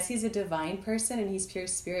 Yes, he's a divine person and he's pure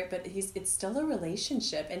spirit, but it's still a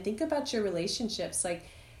relationship. And think about your relationships, like,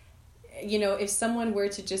 if someone were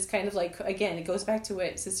to just kind of again, it goes back to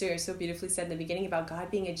what Sister so beautifully said in the beginning about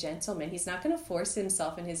God being a gentleman. He's not going to force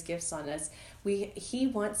himself and his gifts on us. He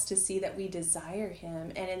wants to see that we desire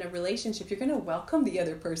him. And in a relationship, you're going to welcome the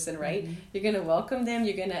other person, right? You're going to welcome them.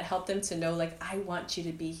 You're going to help them to know, I want you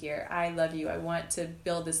to be here. I love you. I want to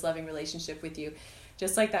build this loving relationship with you.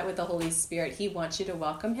 Just like that with the Holy Spirit, he wants you to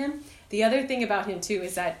welcome him. The other thing about him too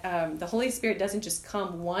is that the Holy Spirit doesn't just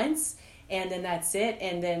come once and then that's it,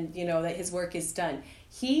 and then that his work is done.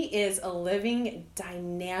 He is a living,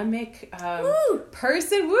 dynamic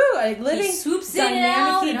person. Living, he swoops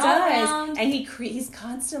dynamic. He does, and he's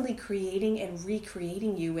constantly creating and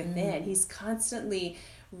recreating you within. He's constantly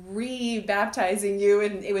re-baptizing you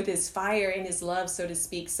with his fire and his love, so to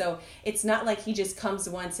speak. So it's not like he just comes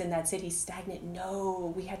once and that's it. He's stagnant.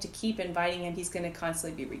 No, we have to keep inviting him. He's going to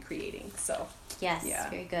constantly be recreating. So yes,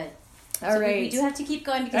 very good. All right. We do have to keep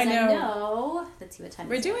going because I know. Let's see what time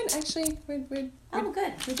we're doing. Actually, we're good.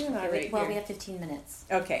 We're doing all right. Well, we have 15 minutes.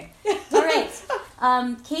 Okay. All right.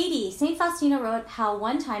 Katie, St. Faustina wrote how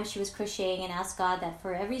one time she was crocheting and asked God that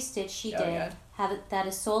for every stitch she did, that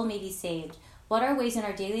a soul may be saved. What are ways in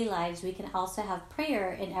our daily lives we can also have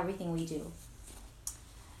prayer in everything we do?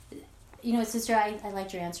 Sister, I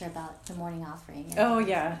liked your answer about the morning offering. Oh,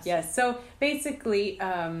 yeah. Yes. So basically,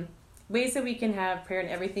 ways that we can have prayer in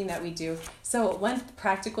everything that we do. So one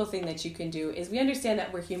practical thing that you can do is we understand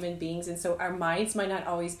that we're human beings, and so our minds might not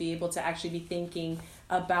always be able to actually be thinking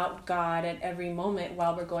about God at every moment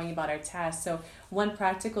while we're going about our tasks. So one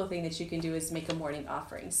practical thing that you can do is make a morning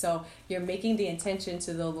offering. So you're making the intention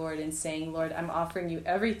to the Lord and saying, Lord, I'm offering you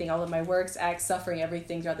everything, all of my works, acts, suffering,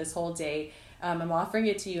 everything throughout this whole day. I'm offering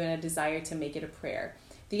it to you in a desire to make it a prayer.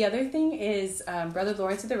 The other thing is Brother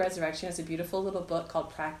Lawrence of the Resurrection has a beautiful little book called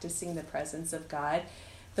Practicing the Presence of God.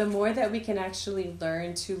 The more that we can actually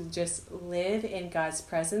learn to just live in God's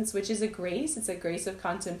presence, which is a grace, it's a grace of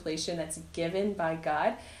contemplation that's given by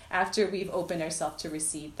God after we've opened ourselves to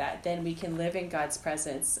receive that, then we can live in God's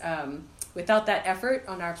presence without that effort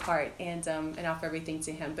on our part and offer everything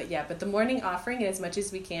to Him. But the morning offering, as much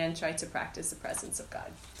as we can, try to practice the presence of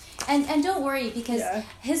God. And don't worry, because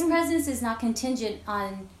His presence is not contingent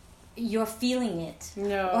on your feeling it,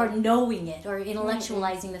 or knowing it, or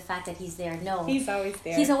intellectualizing the fact that He's there. No, He's always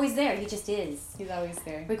there. He's always there. He just is. He's always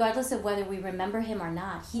there, regardless of whether we remember Him or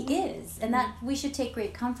not. He is, and that we should take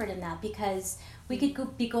great comfort in that, because we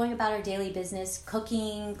could be going about our daily business,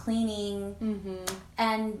 cooking, cleaning,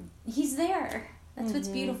 and He's there. That's what's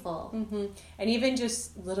beautiful. And even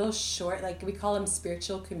just little short, like we call them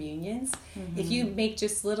spiritual communions. If you make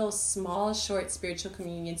just little small short spiritual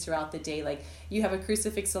communions throughout the day, like you have a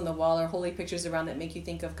crucifix on the wall or holy pictures around that make you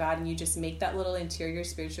think of God, and you just make that little interior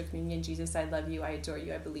spiritual communion. Jesus, I love you, I adore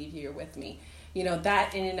you, I believe you, you're with me.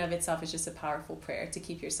 That in and of itself is just a powerful prayer to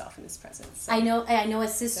keep yourself in His presence. So. I know a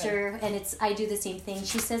sister, and I do the same thing.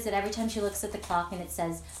 She says that every time she looks at the clock and it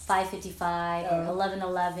says 5:55 or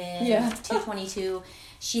 11:11, 2:22,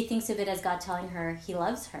 she thinks of it as God telling her He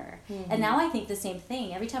loves her. And now I think the same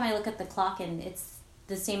thing. Every time I look at the clock and it's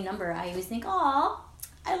the same number, I always think, "Aw,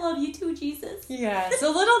 I love you too, Jesus." Yeah, so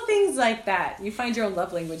little things like that. You find your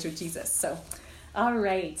love language with Jesus. So, all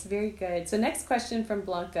right, very good. So next question from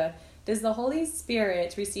Blanca. Does the Holy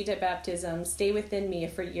Spirit received at baptism stay within me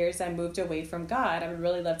if for years I moved away from God? I would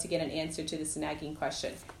really love to get an answer to this nagging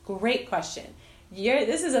question. Great question.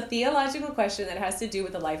 This is a theological question that has to do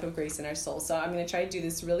with the life of grace in our soul. So I'm going to try to do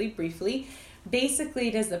this really briefly. Basically,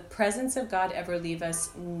 does the presence of God ever leave us?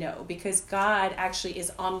 No, because God actually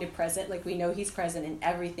is omnipresent. Like we know He's present in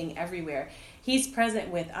everything, everywhere. He's present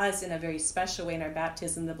with us in a very special way. In our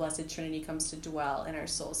baptism, the Blessed Trinity comes to dwell in our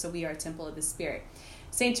soul. So we are a temple of the Spirit.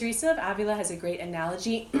 St. Teresa of Avila has a great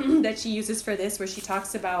analogy that she uses for this, where she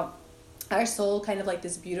talks about our soul kind of like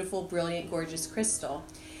this beautiful, brilliant, gorgeous crystal.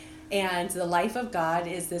 And the life of God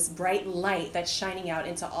is this bright light that's shining out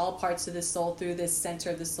into all parts of the soul through this center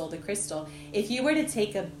of the soul, the crystal. If you were to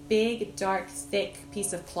take a big, dark, thick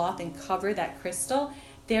piece of cloth and cover that crystal,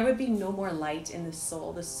 there would be no more light in the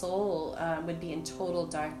soul. The soul would be in total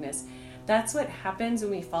darkness. That's what happens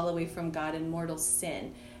when we fall away from God in mortal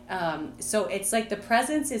sin. So it's like the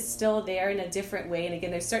presence is still there in a different way. And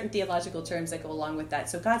again, there's certain theological terms that go along with that.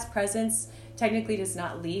 So God's presence technically does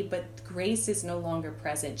not leave, but grace is no longer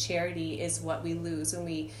present. Charity is what we lose when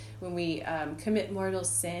we commit mortal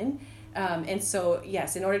sin. And so,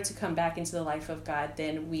 yes, in order to come back into the life of God,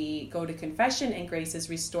 then we go to confession and grace is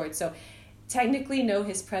restored. So technically, no,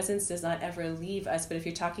 His presence does not ever leave us. But if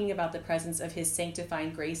you're talking about the presence of His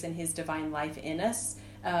sanctifying grace and His divine life in us,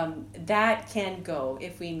 that can go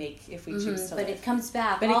if we choose to live. But it comes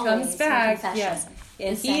back. But it comes back, yes.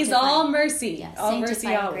 And He's all mercy. Yes, all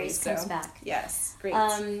mercy always. Grace comes back. Yes, great.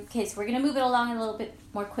 Okay, so we're going to move it along a little bit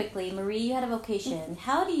more quickly. Marie, you had a vocation.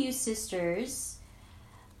 How do you sisters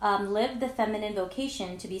live the feminine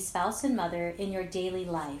vocation to be spouse and mother in your daily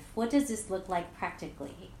life? What does this look like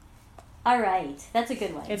practically? All right, that's a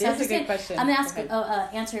good one. It is a good question. I'm going to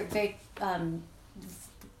answer it very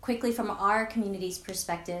quickly from our community's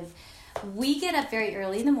perspective. We get up very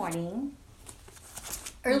early in the morning,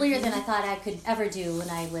 earlier than I thought I could ever do when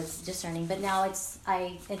I was discerning, but now it's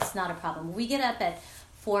not a problem. We get up at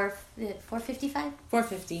 4:55?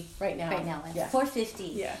 4:50 right now. Right now, yeah.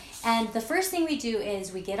 4:50. Yeah. And the first thing we do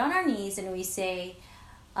is we get on our knees and we say,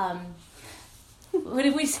 what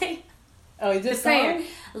did we say? Oh, the prayer.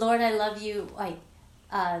 Lord, I love you.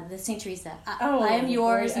 The St. Teresa. I am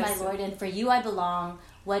yours, my Lord, and for you I belong.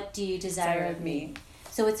 What do you desire of me?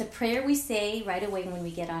 So it's a prayer we say right away when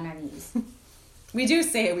we get on our knees. We do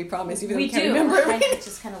say it, we promise, even though we can't do. remember it. I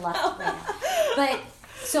just kind of lost it right now. But,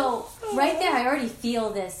 so, right there, I already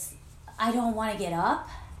feel this, I don't want to get up,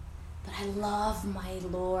 but I love my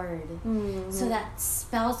Lord. Mm-hmm. So that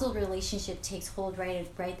spousal relationship takes hold right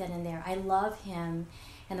then and there. I love Him,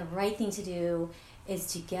 and the right thing to do is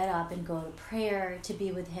to get up and go to prayer, to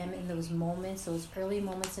be with him in those moments, those early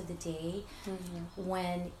moments of the day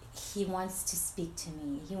when he wants to speak to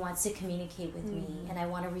me, he wants to communicate with me, and I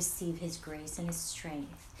want to receive his grace and his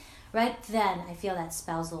strength. Right then, I feel that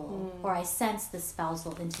spousal, or I sense the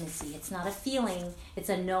spousal intimacy. It's not a feeling, it's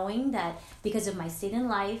a knowing that because of my state in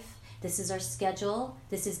life, this is our schedule,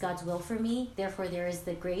 this is God's will for me, therefore there is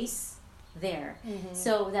the grace there.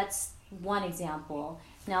 So that's one example.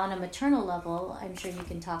 Now, on a maternal level, I'm sure you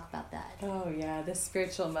can talk about that. Oh, yeah. The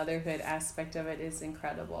spiritual motherhood aspect of it is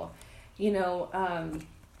incredible. You know,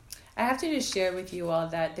 I have to just share with you all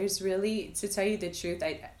that there's really, to tell you the truth,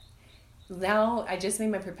 I just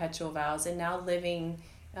made my perpetual vows, and now living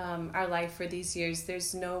our life for these years,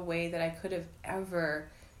 there's no way that I could have ever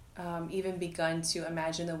even begun to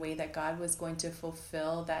imagine the way that God was going to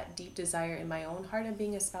fulfill that deep desire in my own heart of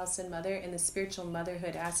being a spouse and mother. And the spiritual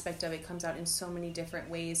motherhood aspect of it comes out in so many different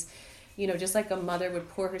ways. You know, just like a mother would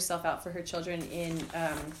pour herself out for her children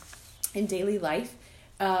in daily life,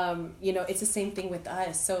 you know, it's the same thing with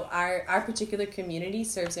us. So our particular community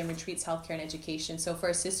serves and retreats healthcare and education. So for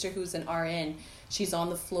a sister who's an RN, she's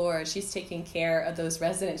on the floor, she's taking care of those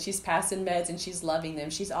residents, she's passing meds and she's loving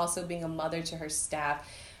them. She's also being a mother to her staff.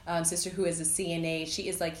 Sister who is a CNA, she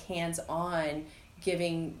is like hands-on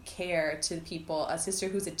giving care to the people. A sister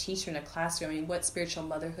who's a teacher in a classroom, I mean, what spiritual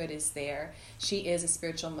motherhood is there? She is a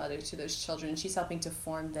spiritual mother to those children. She's helping to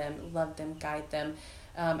form them, love them, guide them.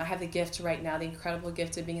 I have the gift right now, the incredible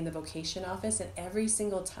gift of being in the vocation office, and every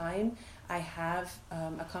single time I have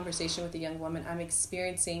a conversation with a young woman, I'm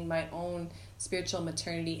experiencing my own spiritual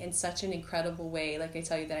maternity in such an incredible way, like I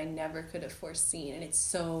tell you, that I never could have foreseen, and it's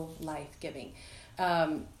so life-giving.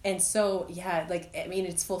 And so, yeah, like, I mean,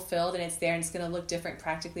 it's fulfilled and it's there, and it's going to look different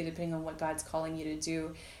practically depending on what God's calling you to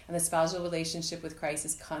do. And the spousal relationship with Christ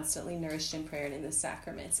is constantly nourished in prayer and in the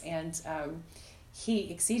sacraments. And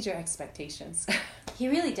he exceeds your expectations. He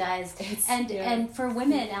really does. And for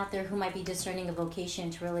women out there who might be discerning a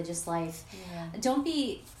vocation to religious life, don't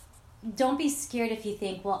be scared if you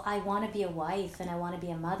think, well, I want to be a wife and I want to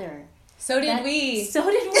be a mother. So did we.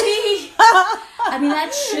 I mean,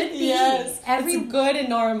 that should be. Yes, it's good and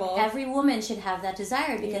normal. Every woman should have that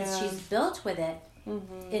desire because she's built with it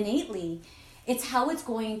innately. It's how it's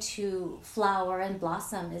going to flower and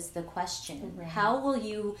blossom is the question. Right. How will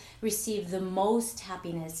you receive the most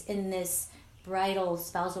happiness in this bridal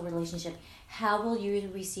spousal relationship? How will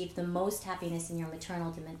you receive the most happiness in your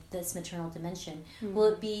maternal dimension?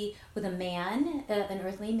 Will it be with a man, an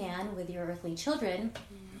earthly man with your earthly children?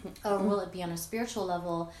 Or will it be on a spiritual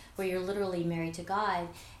level where you're literally married to God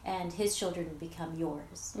and his children will become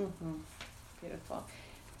yours? Beautiful.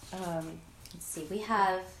 Let's see. We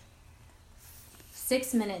have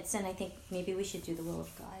 6 minutes, and I think maybe we should do the will of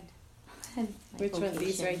God. Which one?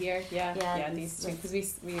 These right here? Yeah, these two.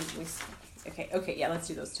 Because we okay, yeah, let's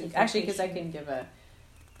do those two. Actually, because I can give a...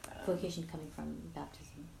 vocation coming from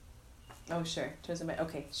baptism. Oh, sure. Chosen by...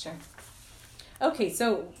 Okay, sure. Okay,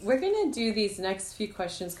 so we're going to do these next few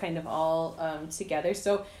questions kind of all together.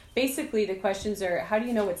 So basically the questions are, how do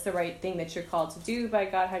you know what's the right thing that you're called to do by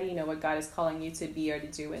God? How do you know what God is calling you to be or to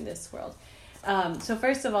do in this world? So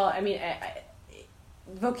first of all, I mean,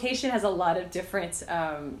 vocation has a lot of different,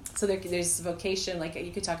 so there's vocation, like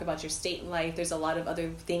you could talk about your state in life. There's a lot of other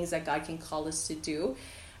things that God can call us to do.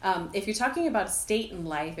 If you're talking about state in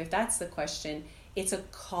life, if that's the question, it's a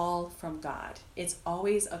call from God. It's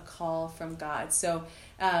always a call from God. So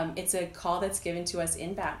it's a call that's given to us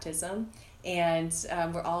in baptism. And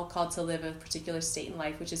we're all called to live a particular state in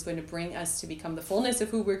life, which is going to bring us to become the fullness of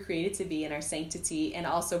who we're created to be in our sanctity, and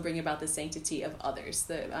also bring about the sanctity of others,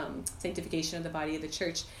 the sanctification of the body of the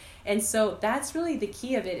church. And so that's really the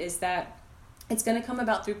key of it, is that it's going to come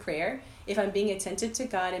about through prayer. If I'm being attentive to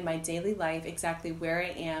God in my daily life, exactly where I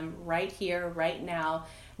am right here, right now,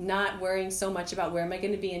 not worrying so much about where am I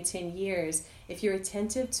going to be in 10 years. If you're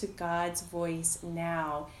attentive to God's voice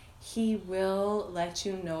now, he will let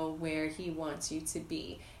you know where he wants you to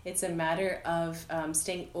be. It's a matter of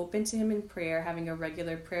staying open to him in prayer, having a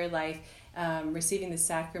regular prayer life, receiving the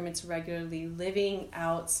sacraments regularly, living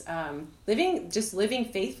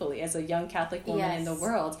faithfully as a young Catholic woman in the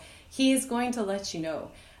world. He is going to let you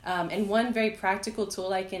know. And one very practical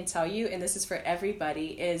tool I can tell you, and this is for everybody,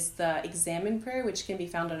 is the Examine Prayer, which can be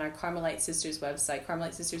found on our Carmelite Sisters website,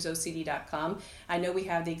 carmelitesistersocd.com. I know we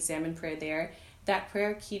have the Examine Prayer there. that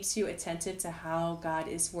prayer keeps you attentive to how God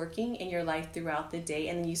is working in your life throughout the day.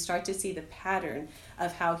 And then you start to see the pattern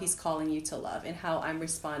of how he's calling you to love and how I'm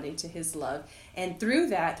responding to his love. And through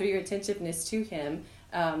that, through your attentiveness to him,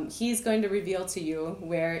 he's going to reveal to you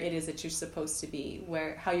where it is that you're supposed to be,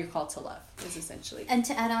 how you're called to love is essentially. And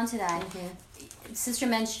to add on to that, Sister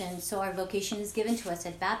mentioned, so our vocation is given to us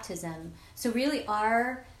at baptism. So really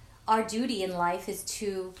our duty in life is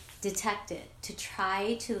to detect it, to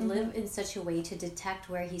try to live in such a way to detect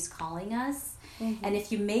where he's calling us. And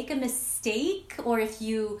if you make a mistake, or if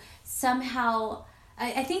you somehow,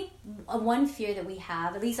 I think one fear that we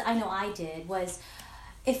have, at least I know I did, was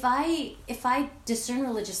if I discern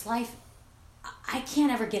religious life, I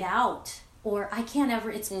can't ever get out, or I can't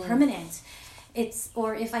ever, it's permanent.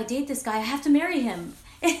 Or if I date this guy, I have to marry him.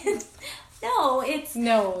 It's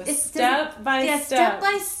step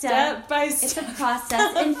by step. It's a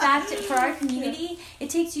process. In fact, for our community, it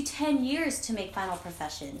takes you 10 years to make final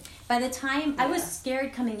profession. By the time I was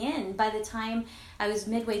scared coming in, by the time I was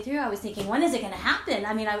midway through, I was thinking, when is it going to happen?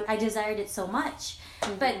 I mean, I desired it so much.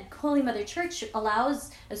 But Holy Mother Church allows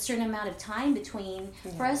a certain amount of time between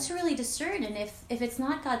for us to really discern. And if it's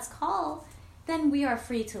not God's call, then we are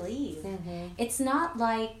free to leave. It's not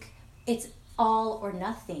like it's all or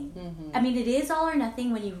nothing. I mean, it is all or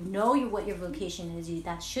nothing when you know what your vocation is.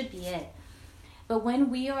 That should be it. But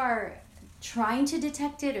when we are trying to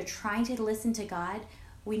detect it or trying to listen to God,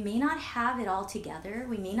 we may not have it all together.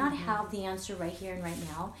 We may not have the answer right here and right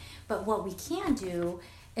now. But what we can do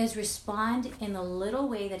is respond in the little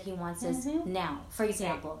way that he wants us now. For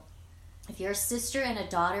example, if you're a sister and a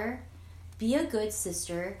daughter, be a good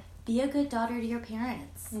sister, be a good daughter to your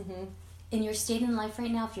parents. In your state in life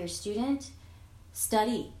right now, if you're a student,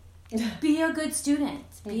 study. Be a good student.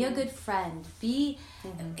 Be a good friend.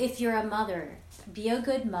 If you're a mother, be a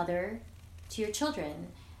good mother to your children.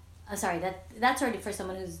 That's already for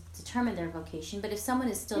someone who's determined their vocation. But if someone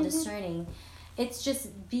is still discerning, it's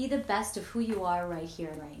just be the best of who you are right here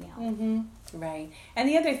and right now. Right. And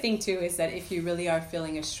the other thing, too, is that if you really are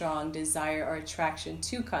feeling a strong desire or attraction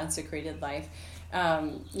to consecrated life,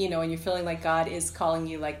 and you're feeling like God is calling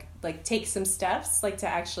you, like take some steps, like to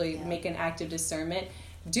actually make an active discernment,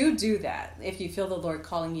 do that if you feel the Lord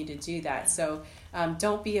calling you to do that. So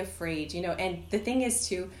don't be afraid, and the thing is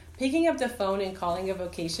too, picking up the phone and calling a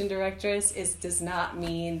vocation directress does not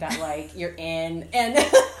mean that like you're in and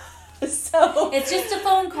so it's just a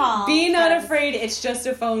phone call. Be not afraid. It's just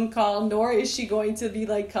a phone call. Nor is she going to be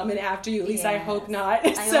like coming after you. At least I hope not.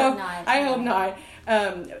 I hope not.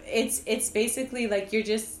 It's basically like you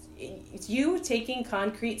taking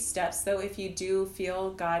concrete steps. Though, if you do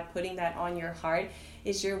feel God putting that on your heart,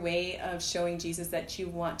 is your way of showing Jesus that you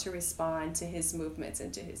want to respond to his movements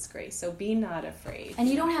and to his grace. So be not afraid. And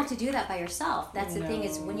you don't have to do that by yourself. That's the thing,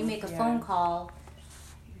 is when you make a phone call,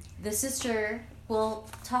 the sister will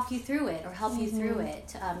talk you through it or help you through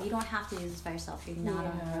it. You don't have to do this by yourself. You're not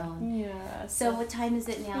on your own. Yeah. So what time is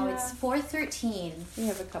it now? It's 4:13. We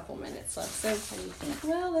have a couple minutes left. So what do you think?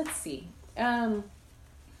 Well, let's see. How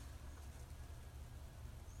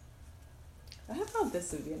about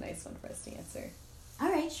this would be a nice one for us to answer?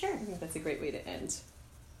 All right, sure. I think that's a great way to end.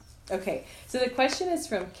 Okay, so the question is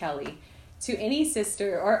from Kelly. To any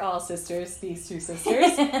sister or all sisters, these two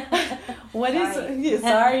sisters, sorry,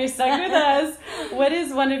 you're stuck with us. What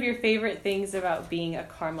is one of your favorite things about being a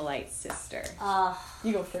Carmelite sister?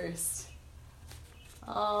 You go first.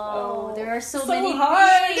 There are so many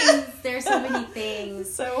things. There are so many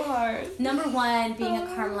things. So hard. Number one, being a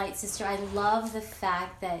Carmelite sister, I love the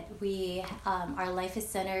fact that we, our life is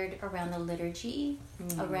centered around the liturgy,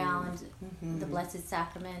 around the Blessed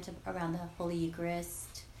Sacrament, around the Holy Eucharist.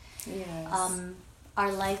 Yes.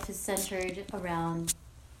 Our life is centered around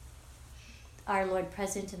our Lord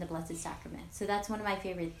present in the Blessed Sacrament. So that's one of my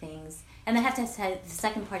favorite things. And I have to say, the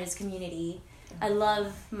second part is community. I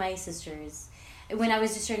love my sisters. When I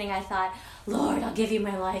was discerning, I thought, Lord, I'll give you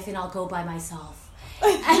my life and I'll go by myself.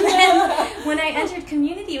 And then when I entered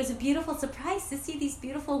community, it was a beautiful surprise to see these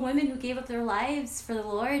beautiful women who gave up their lives for the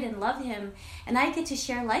Lord and love him. And I get to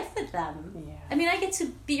share life with them. Yeah. I mean, I get to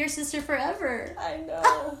be your sister forever. I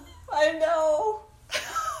know. I know.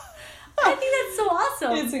 I think that's so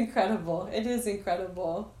awesome. It's incredible. It is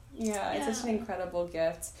incredible. Yeah, it's such an incredible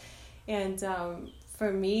gift. And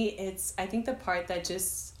for me, I think the part that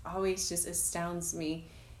just always just astounds me,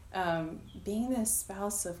 being the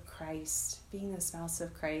spouse of Christ.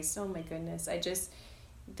 Oh my goodness.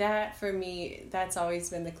 that for me, that's always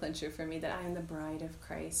been the clincher for me, that I am the bride of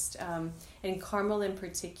Christ. And Carmel in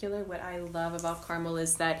particular, what I love about Carmel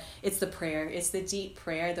is that it's the prayer. It's the deep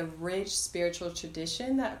prayer, the rich spiritual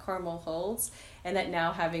tradition that Carmel holds. And that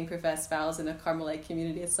now, having professed vows in a Carmelite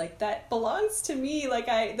community, it's like, that belongs to me. Like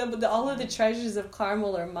all of the treasures of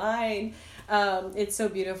Carmel are mine. It's so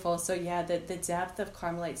beautiful. So yeah, the depth of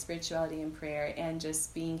Carmelite spirituality and prayer, and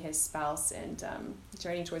just being his spouse and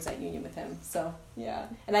journeying towards that union with him. So yeah,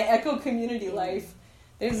 and I echo community life.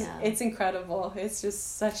 It's incredible. It's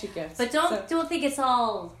just such a gift. But don't think it's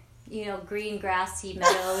all, green grassy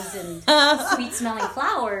meadows and sweet smelling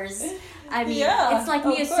flowers. I mean, it's like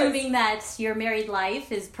me assuming that your married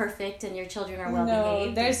life is perfect and your children are well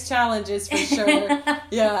behaved. There's challenges for sure.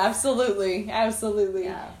 Yeah, absolutely.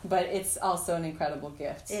 Yeah. But it's also an incredible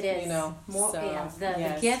gift. It is.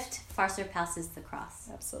 The gift far surpasses the cross.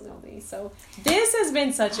 Absolutely. So this has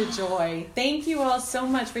been such a joy. Thank you all so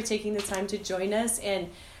much for taking the time to join us, and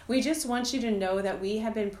we just want you to know that we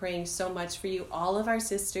have been praying so much for you. All of our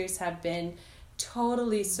sisters have been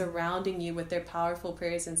totally surrounding you with their powerful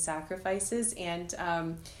prayers and sacrifices. And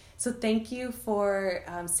so thank you for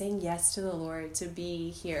saying yes to the Lord to be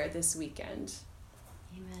here this weekend.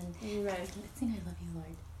 Amen. Let's sing I Love You,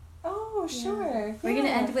 Lord. Oh, sure. Yeah. We're going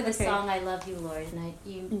to end with a song, I Love You, Lord. And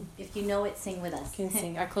if you know it, sing with us. You can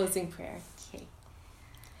sing our closing prayer. Okay.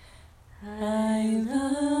 I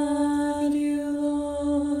love you,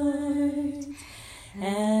 Lord,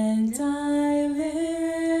 and I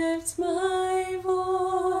lift my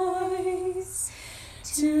voice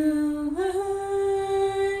to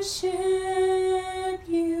worship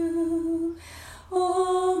you.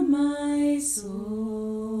 Oh, my soul,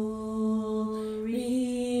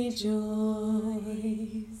 rejoice.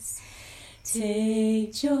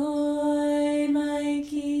 Take joy, my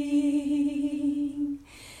King,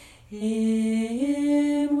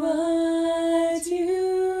 in what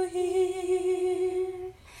you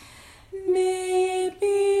hear. May it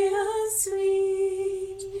be a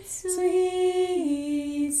sweet,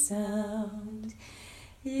 sweet sound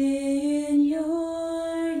in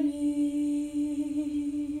your ear.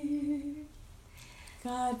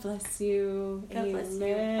 God bless you. God bless you,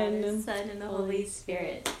 Father, Son, and the Holy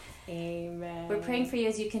Spirit. Amen. We're praying for you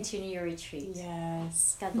as you continue your retreat.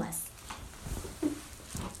 Yes. God bless.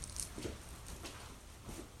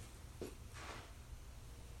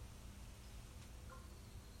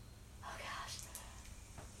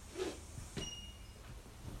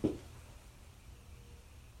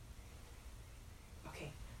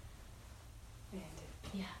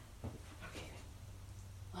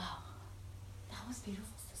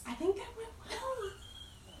 I think that went well.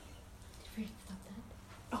 Did we stop that?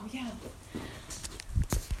 Oh, yeah.